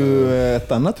 Nej. Har du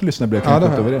ett annat lyssnarbrev? Ja, det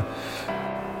har jag.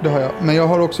 Det har jag. Men jag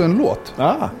har också en låt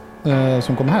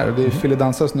som kommer här. Det är Philly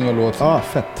Dansas nya låt.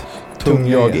 Fett. Tung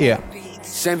jag är.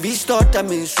 Sen vi startade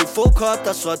minns du folk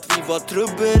hatade så att vi var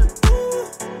trubbel.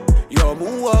 Jag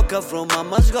moåka från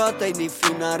mammas gata in i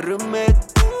fina rummet.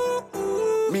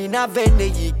 Mina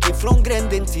vänner gick ifrån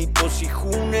gränden till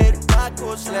positioner.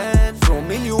 Från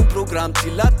miljonprogram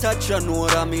till att toucha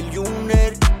några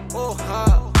miljoner.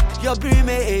 Jag bryr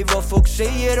mig ej vad folk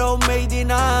säger om mig, det är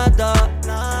nada.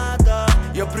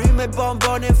 Jag bryr mig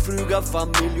barnen, fruga,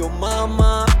 familj och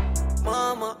mamma.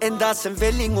 Ända sen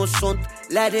välling och sånt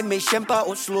lärde mig kämpa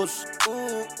och slåss.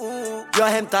 Jag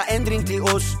hämtar ändring till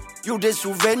oss, gjorde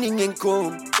så vändningen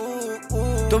kom.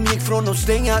 De gick från att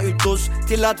stänga ut oss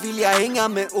till att vilja hänga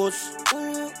med oss.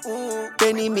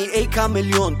 Benny ej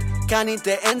kameleont, kan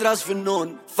inte ändras för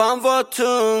någon. Fan vad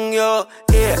tung jag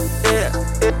är.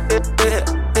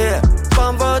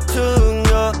 Fan vad tung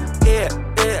jag är.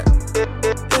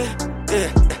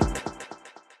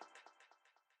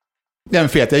 Det är en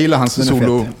fet, jag gillar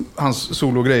hans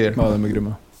sologrejer. Ja, de är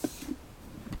grymma.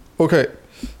 Okej.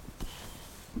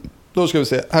 Då ska vi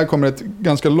se. Här kommer ett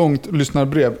ganska långt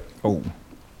lyssnarbrev.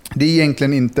 Det är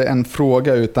egentligen inte en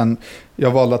fråga, utan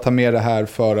jag valde att ta med det här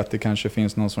för att det kanske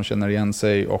finns någon som känner igen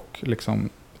sig och liksom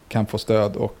kan få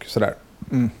stöd och sådär.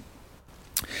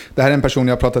 Det här är en person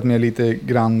jag har pratat med lite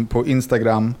grann på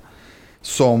Instagram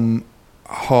som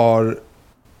har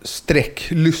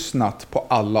lyssnat på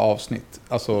alla avsnitt.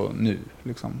 Alltså nu,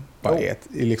 liksom. Bara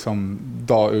liksom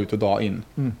dag ut och dag in.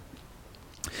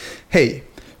 Hej!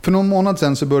 För någon månad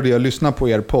sedan så började jag lyssna på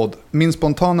er podd. Min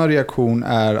spontana reaktion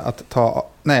är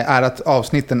att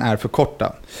avsnitten är för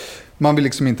korta. Man vill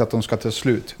liksom inte att de ska ta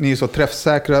slut. Ni är så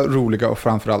träffsäkra, roliga och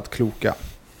framförallt kloka.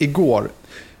 Igår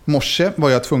morse var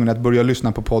jag tvungen att börja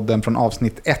lyssna på podden från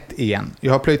avsnitt 1 igen.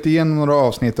 Jag har plöjt igenom några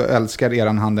avsnitt och älskar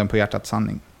eran handen på hjärtat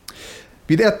sanning.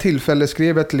 Vid ett tillfälle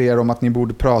skrev jag till er om att ni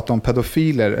borde prata om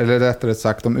pedofiler, eller rättare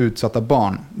sagt om utsatta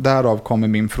barn. Därav kommer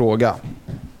min fråga.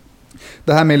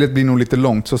 Det här mejlet blir nog lite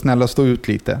långt, så snälla stå ut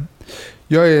lite.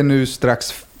 Jag är nu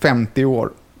strax 50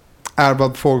 år. Är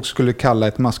vad folk skulle kalla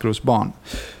ett maskrosbarn.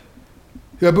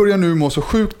 Jag börjar nu må så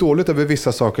sjukt dåligt över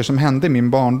vissa saker som hände i min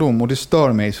barndom och det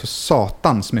stör mig så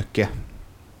satans mycket.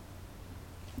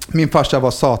 Min farsa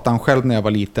var satan själv när jag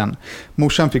var liten.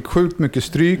 Morsan fick sjukt mycket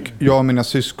stryk. Jag och mina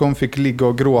syskon fick ligga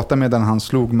och gråta medan han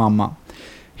slog mamma.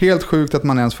 Helt sjukt att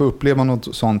man ens får uppleva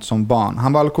något sånt som barn.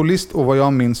 Han var alkoholist och vad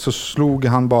jag minns så slog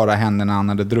han bara henne när han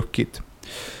hade druckit.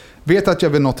 Vet att jag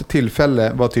vid något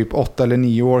tillfälle var typ 8 eller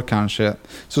 9 år kanske.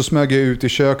 Så smög jag ut i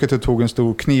köket och tog en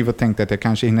stor kniv och tänkte att jag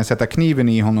kanske hinner sätta kniven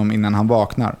i honom innan han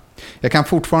vaknar. Jag kan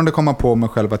fortfarande komma på mig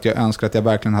själv att jag önskar att jag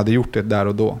verkligen hade gjort det där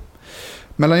och då.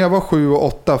 Mellan jag var 7 och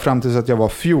 8 fram tills att jag var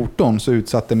 14 så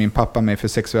utsatte min pappa mig för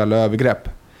sexuella övergrepp.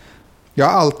 Jag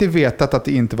har alltid vetat att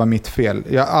det inte var mitt fel.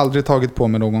 Jag har aldrig tagit på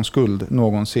mig någon skuld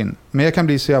någonsin. Men jag kan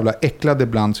bli så jävla äcklad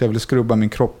ibland så jag vill skrubba min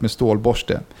kropp med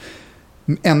stålborste.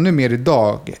 Ännu mer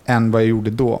idag än vad jag gjorde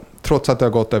då, trots att det har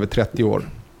gått över 30 år.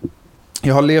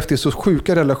 Jag har levt i så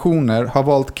sjuka relationer,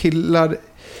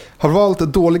 har valt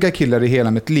dåliga killar i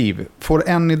hela mitt liv. Får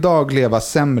än idag leva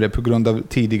sämre på grund av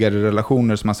tidigare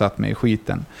relationer som har satt mig i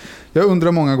skiten. Jag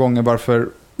undrar många gånger varför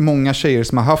många tjejer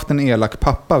som har haft en elak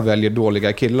pappa väljer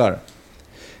dåliga killar.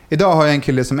 Idag har jag en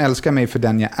kille som älskar mig för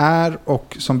den jag är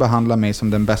och som behandlar mig som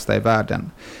den bästa i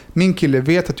världen. Min kille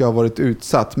vet att jag har varit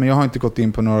utsatt, men jag har inte gått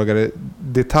in på några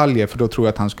detaljer för då tror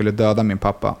jag att han skulle döda min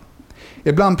pappa.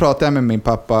 Ibland pratar jag med min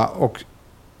pappa och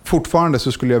fortfarande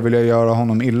så skulle jag vilja göra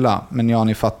honom illa, men ja,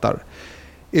 ni fattar.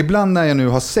 Ibland när jag nu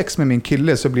har sex med min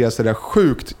kille så blir jag så där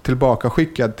sjukt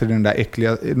tillbakaskickad till de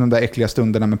där äckliga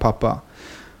stunderna med pappa.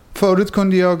 Förut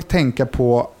kunde jag tänka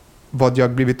på vad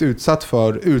jag blivit utsatt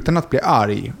för utan att bli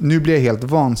arg. Nu blir jag helt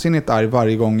vansinnigt arg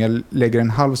varje gång jag lägger en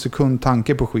halv sekund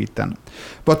tanke på skiten.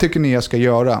 Vad tycker ni jag ska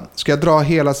göra? Ska jag dra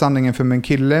hela sanningen för min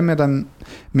kille medan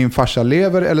min farsa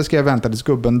lever eller ska jag vänta tills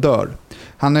gubben dör?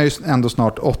 Han är ju ändå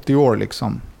snart 80 år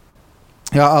liksom.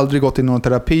 Jag har aldrig gått i någon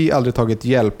terapi, aldrig tagit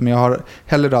hjälp, men jag har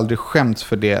heller aldrig skämts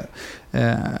för det.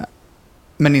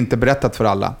 Men inte berättat för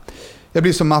alla. Jag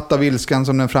blir så matt av ilskan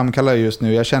som den framkallar just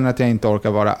nu. Jag känner att jag inte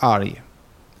orkar vara arg.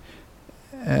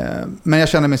 Men jag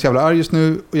känner mig så jävla arg just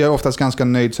nu och jag är oftast ganska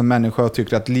nöjd som människa och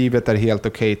tycker att livet är helt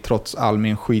okej trots all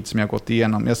min skit som jag gått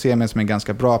igenom. Jag ser mig som en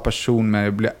ganska bra person men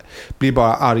jag blir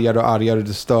bara argare och argare och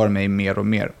det stör mig mer och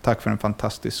mer. Tack för en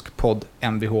fantastisk podd,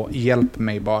 MVH. Hjälp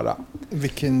mig bara.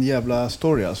 Vilken jävla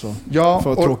story alltså. Ja,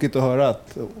 för tråkigt att höra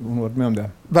att hon varit med om det.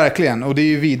 Verkligen, och det är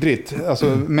ju vidrigt. Alltså,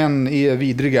 män är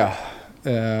vidriga.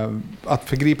 Att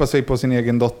förgripa sig på sin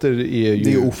egen dotter är ju...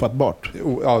 Det är ofattbart.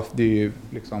 Ja, det är ju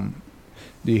liksom...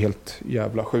 Det är helt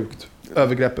jävla sjukt.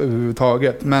 Övergrepp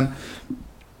överhuvudtaget. Men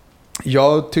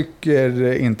jag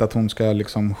tycker inte att hon ska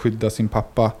liksom skydda sin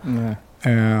pappa.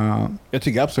 Jag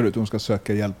tycker absolut att hon ska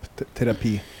söka hjälp,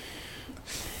 terapi.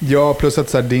 Ja, plus att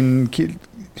så här, din kill...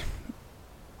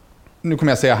 Nu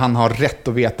kommer jag säga att han har rätt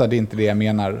att veta, det är inte det jag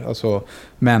menar. Alltså,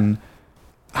 men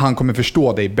han kommer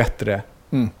förstå dig bättre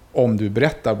om du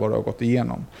berättar vad du har gått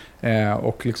igenom.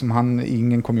 Och liksom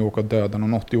ingen kommer ju åka och döda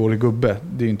någon 80-årig gubbe.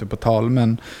 Det är ju inte på tal.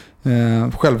 Men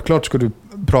självklart ska du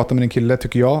prata med din kille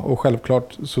tycker jag. Och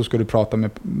självklart så ska du prata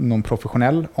med någon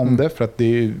professionell om det. För att det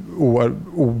är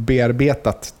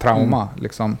obearbetat trauma.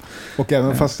 Liksom. Och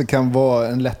även fast det kan vara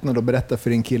en lättnad att berätta för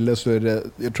din kille så är det,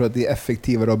 jag tror att det är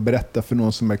effektivare att berätta för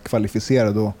någon som är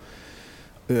kvalificerad och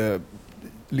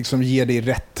liksom ger dig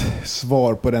rätt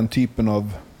svar på den typen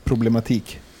av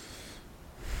problematik.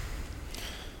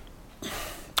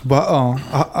 Ja,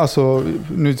 alltså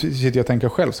nu sitter jag och tänker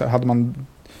själv så här, hade man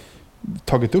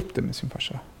tagit upp det med sin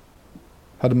farsa?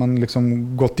 Hade man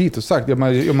liksom gått dit och sagt,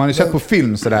 man har ju sett på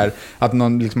film så där att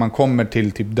någon liksom, man kommer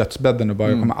till typ dödsbädden och bara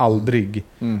jag kommer aldrig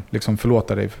liksom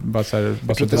förlåta dig bara så här,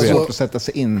 bara så att det är sätta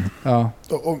sig in. Ja.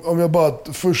 Om jag bara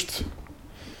först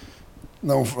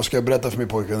ska jag berätta för min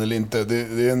pojkvän eller inte?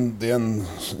 Det är en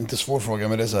inte svår fråga,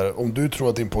 men det är så här, om du tror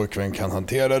att din pojkvän kan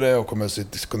hantera det och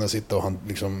kommer kunna sitta och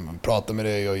liksom prata med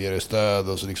dig och ge dig stöd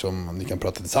och så liksom ni kan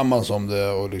prata tillsammans om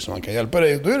det och liksom han kan hjälpa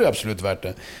dig, då är det absolut värt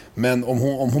det. Men om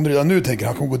hon redan nu tänker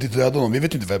han kommer gå dit och döda honom, vi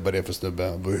vet ju inte vad det är för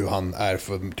snubbe, hur han är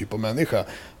för typ av människa.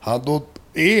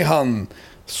 är han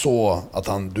så att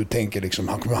du tänker liksom,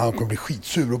 han kommer bli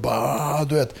skitsur och bara,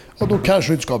 du vet, och då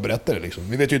kanske du inte ska berätta det liksom.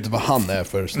 Vi vet ju inte vad han är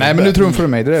för snubbe. Nej, men nu trumfar du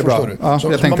mig, det är bra. Ja,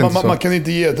 så, jag tänkte inte så. Man kan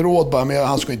inte ge ett råd bara, men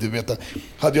han ska inte veta.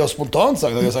 Hade jag spontant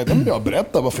sagt, hade jag sagt, men jag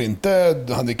berättar, varför inte?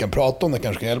 Vi kan prata om det,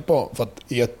 kanske kan hjälpa. För att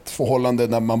i ett förhållande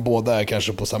när man båda är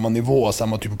kanske på samma nivå,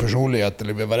 samma typ av personlighet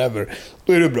eller whatever,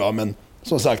 då är det bra. Men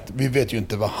som sagt, vi vet ju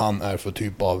inte vad han är för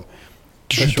typ av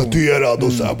tatuerad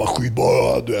och så här, bara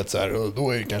skydda, du vet så här, och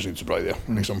då är det kanske inte så bra idé.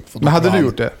 Liksom, men hade du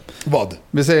gjort det? Vad?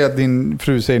 Vi säger att din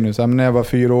fru säger nu så här, men när jag var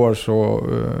 4 år så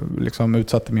liksom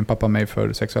utsatte min pappa mig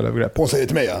för sexuella övergrepp. Hon säger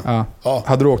till mig, ja.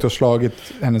 Hade du åkt och slagit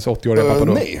hennes 80-åriga pappa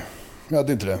då? Nej, jag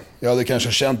hade inte det. Jag hade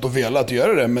kanske känt och velat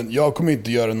göra det, men jag kommer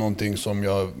inte göra någonting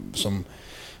som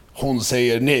hon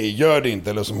säger nej, gör det inte,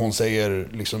 eller som hon säger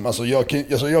liksom, alltså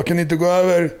jag kan inte gå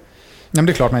över. Nej, men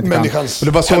det är klart man inte kan.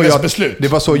 Det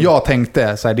var så jag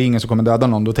tänkte, så här, det är ingen som kommer döda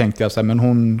någon. Då tänkte jag så här, men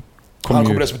hon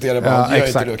kommer respektera vad jag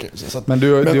exakt. Inte det, okay. Så att, men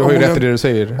du har ju rätt i det du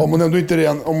säger. Om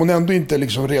hon ändå inte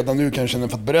liksom redan nu kan känna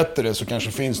för att berätta det, så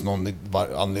kanske finns någon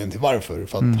anledning till varför.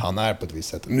 För att han är på ett visst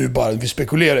sätt. Nu bara, vi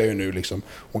spekulerar ju nu liksom.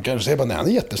 Hon kanske säger bara, nej, han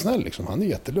är jättesnäll liksom. Han är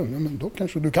jättelugn. Ja, men då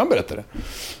kanske du kan berätta det.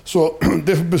 Så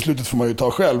det beslutet får man ju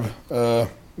ta själv.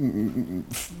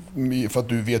 För att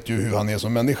du vet ju hur han är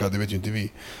som människa, det vet ju inte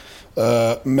vi.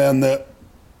 Men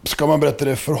ska man berätta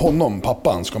det för honom,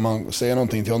 pappan, ska man säga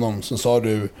någonting till honom, så sa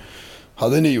du,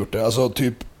 hade ni gjort det? Alltså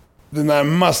typ, det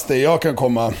närmaste jag kan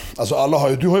komma, alltså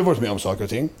du har ju varit med om saker och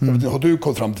ting. Har du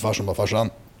kommit fram till farsan,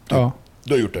 typ, ja.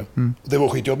 Du har gjort det. Det var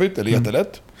skitjobbigt eller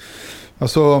jättelätt?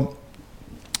 Alltså,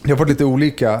 jag har fått lite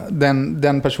olika.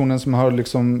 Den personen som har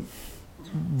liksom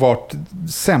varit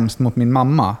sämst mot min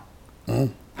mamma,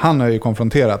 han har ju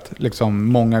konfronterat liksom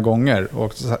många gånger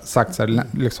och sagt så här,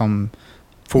 liksom,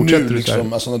 fortsätter nu liksom, så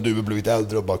här. alltså när du har blivit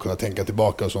äldre och bara kunna tänka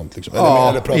tillbaka och sånt liksom.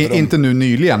 Eller inte nu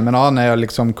nyligen, men när jag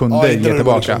liksom kunde ge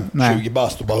tillbaka. Liksom 20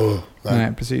 bast och bara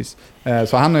nej, precis.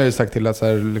 Så han har ju sagt till att så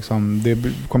här, liksom, det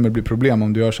kommer bli problem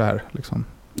om du gör så här liksom.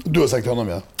 Du har sagt till honom,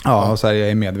 ja. Ja, och så här, jag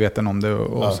är medveten om det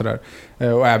och sådär.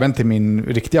 Och även till min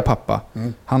riktiga pappa.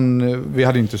 Vi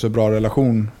hade inte så bra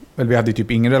relation. Eller vi hade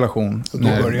typ ingen relation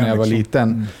när jag var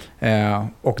liten.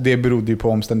 Och det berodde ju på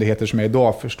omständigheter som jag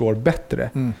idag förstår bättre.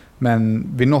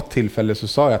 Men vid något tillfälle så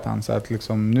sa jag till han så att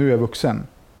liksom, nu är jag vuxen.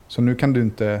 Så nu kan du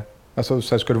inte... Alltså,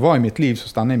 så här, ska du vara i mitt liv så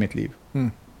stanna i mitt liv.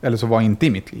 Eller så var inte i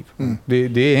mitt liv.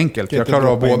 Det är enkelt. Jag klarar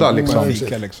av båda. Liksom.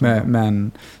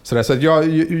 Men, så att jag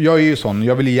är ju sån.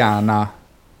 Jag vill gärna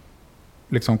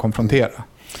liksom konfrontera.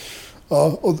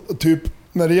 Ja, och typ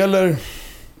när det gäller...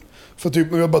 För typ,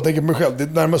 jag bara tänker på mig själv. Det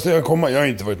närmaste jag kommer, jag har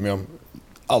inte varit med om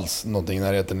alls någonting i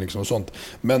närheten liksom och sånt.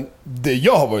 Men det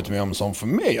jag har varit med om som för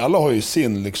mig, alla har ju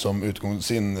sin liksom utgång,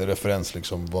 sin referens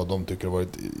liksom, vad de tycker har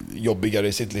varit jobbigare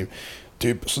i sitt liv.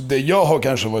 Typ, så det jag har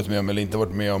kanske varit med om eller inte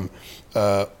varit med om,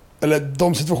 eller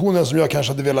de situationer som jag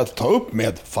kanske hade velat ta upp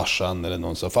med farsan eller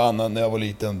någon, så fan när jag var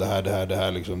liten, det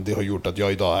här liksom, det har gjort att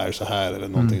jag idag är så här eller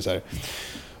någonting så här.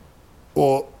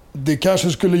 Och det kanske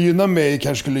skulle gynna mig,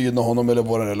 kanske skulle gynna honom eller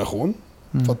vår relation.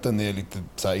 För att den är lite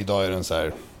så här, idag är den så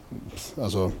här,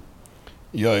 alltså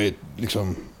jag är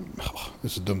liksom, det är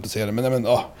så dumt att säga det, men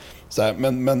så här,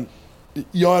 men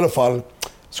jag i alla fall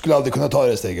skulle aldrig kunna ta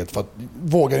det steget, för att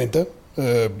vågar inte.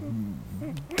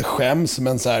 Det skäms,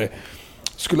 men så här,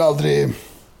 skulle aldrig,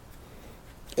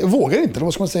 jag vågar inte, eller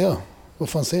vad ska man säga? Vad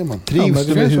fan säger man? Trivs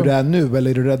du med hur det är nu,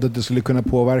 eller är du rädd att du skulle kunna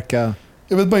påverka?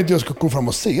 Jag vet bara inte, jag ska gå fram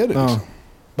och säga det liksom.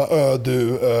 Bara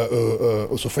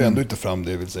och så får jag ändå inte fram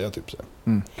det jag vill säga typ så.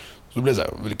 Så då blir det så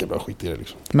här, vilka bra skit i det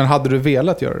liksom. Men hade du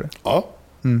velat göra det? Ja.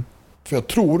 För jag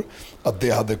tror att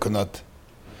det hade kunnat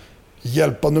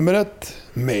hjälpa nummer 1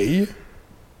 mig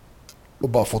och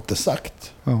bara fått det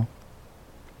sagt. Ja.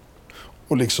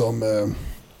 Och liksom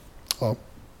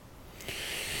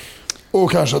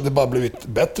och kanske hade det bara blivit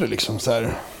bättre liksom så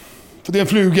här. För det är en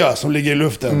fluga som ligger i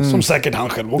luften, som säkert han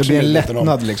själv också. Det blir en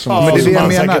lättnad liksom. Ja, men det är det jag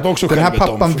menar. Den här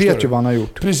pappan vet ju vad han har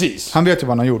gjort. Precis. Han vet ju vad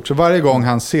han har gjort. Så varje gång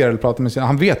han ser eller pratar med sina,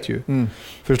 han vet ju.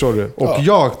 Förstår du? Och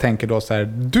jag tänker då så här,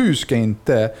 du ska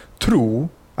inte tro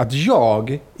att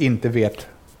jag inte vet.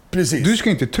 Precis. Du ska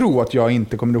inte tro att jag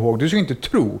inte kommer ihåg. Du ska inte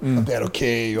tro. Att det är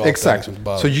okej. Exakt. Liksom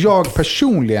bara... Så jag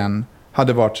personligen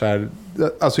hade varit så här,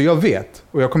 alltså jag vet.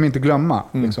 Och jag kommer inte glömma.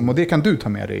 Liksom, och det kan du ta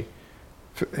med dig.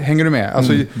 Hänger du med?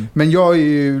 Alltså, men jag är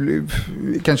ju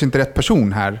kanske inte rätt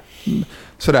person här.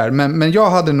 Sådär. Men jag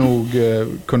hade nog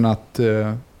kunnat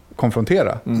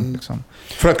konfrontera. Liksom.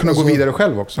 För att kunna gå vidare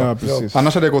själv också. Ja,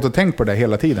 annars hade jag gått och tänkt på det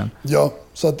hela tiden. Ja,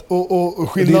 så att,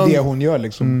 och skillnaden, det är det hon gör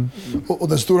liksom. Och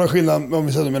den stora skillnaden, om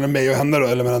vi säger mellan mig och henne då,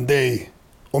 eller mellan dig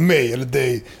och mig eller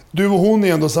dig. Du och hon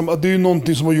är ändå samma. Det är ju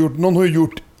någonting som någon har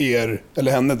gjort er,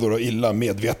 eller henne då illa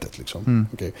medvetet liksom.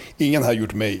 Okay. Ingen har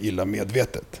gjort mig illa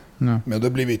medvetet. Men det har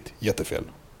blivit jättefel.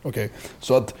 Okay.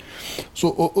 Så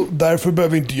därför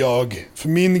behöver inte jag, för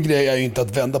min grej är ju inte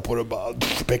att vända på det och bara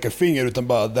peka finger, utan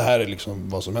bara det här är liksom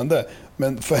vad som hände.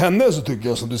 Men för henne så tycker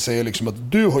jag, som du säger liksom,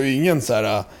 att du har ju ingen så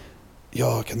här,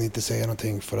 jag kan inte säga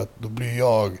någonting för att då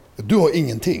blir du har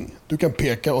ingenting. Du kan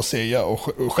peka och säga och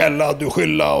skälla, du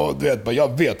skylla och du vet, bara,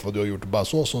 jag vet vad du har gjort, bara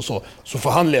så får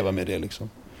han leva med det liksom.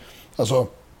 Alltså,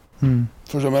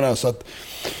 förstår jag menar, så att.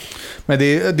 Men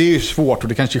det är ju svårt och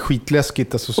det kanske är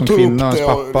skitläskigt alltså, som kvinna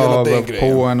och pappa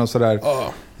på en och sådär.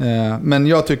 Men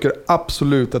jag tycker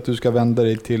absolut att du ska vända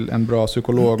dig till en bra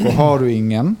psykolog, och har du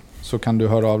ingen så kan du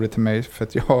höra av dig till mig, för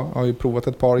att jag har ju provat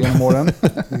ett par genom åren.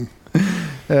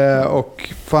 Och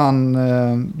fan,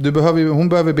 hon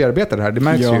behöver bearbeta det här, det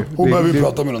märks ju. Hon behöver ju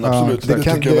prata med någon, absolut. Det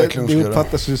tycker jag verkligen ska göra. Det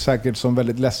uppfattas ju säkert som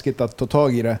väldigt läskigt att ta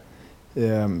tag i det.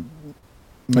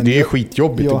 Men det är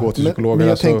skitjobbigt att gå till psykologer. Men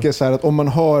jag tänker så här, att om man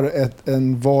har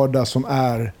en vardag som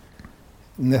är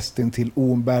nästan till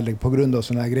oumbärlig på grund av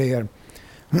såna här grejer,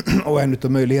 och en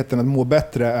av möjligheterna att må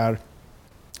bättre är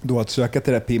då att söka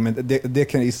terapi, men det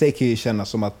kan i sig kännas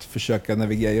som att försöka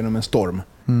navigera genom en storm.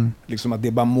 Liksom att det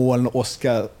är bara moln och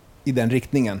åska i den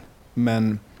riktningen.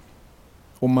 Men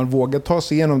om man vågar ta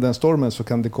sig igenom den stormen så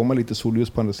kan det komma lite solljus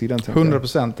på andra sidan.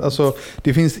 100%. Alltså,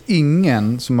 det finns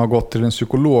ingen som har gått till en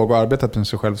psykolog och arbetat med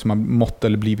sig själv som har mått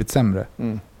eller blivit sämre.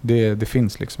 Det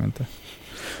finns liksom inte.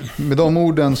 Med de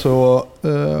orden så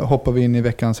hoppar vi in i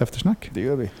veckans eftersnack. Det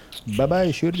gör vi. Bye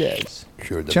bye, sure guys.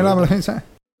 Tjena, men finns det?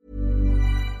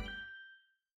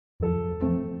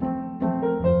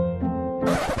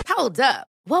 Hold up.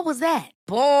 What was that?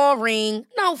 Boring.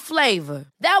 No flavor.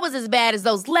 That was as bad as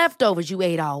those leftovers you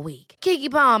ate all week.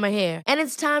 Keke Palmer here, and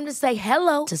it's time to say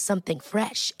hello to something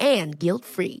fresh and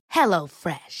guilt-free. Hello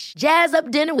Fresh. Jazz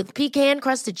up dinner with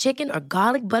pecan-crusted chicken or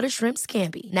garlic butter shrimp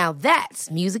scampi. Now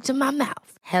that's music to my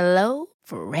mouth. Hello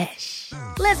Fresh.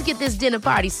 Let's get this dinner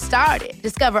party started.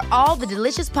 Discover all the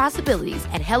delicious possibilities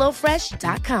at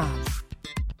hellofresh.com.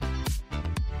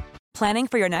 Planning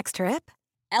for your next trip?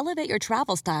 Elevate your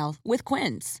travel style with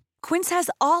Quince. Quince has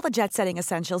all the jet-setting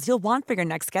essentials you'll want for your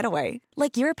next getaway,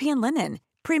 like European linen,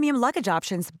 premium luggage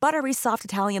options, buttery soft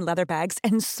Italian leather bags,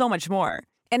 and so much more.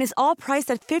 And is all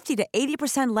priced at 50 to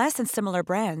 80% less than similar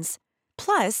brands.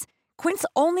 Plus, Quince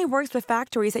only works with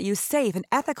factories that use safe and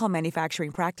ethical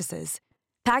manufacturing practices.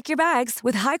 Pack your bags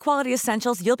with high-quality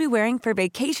essentials you'll be wearing for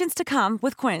vacations to come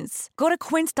with Quince. Go to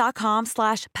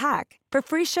quince.com/pack for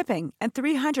free shipping and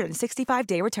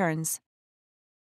 365-day returns.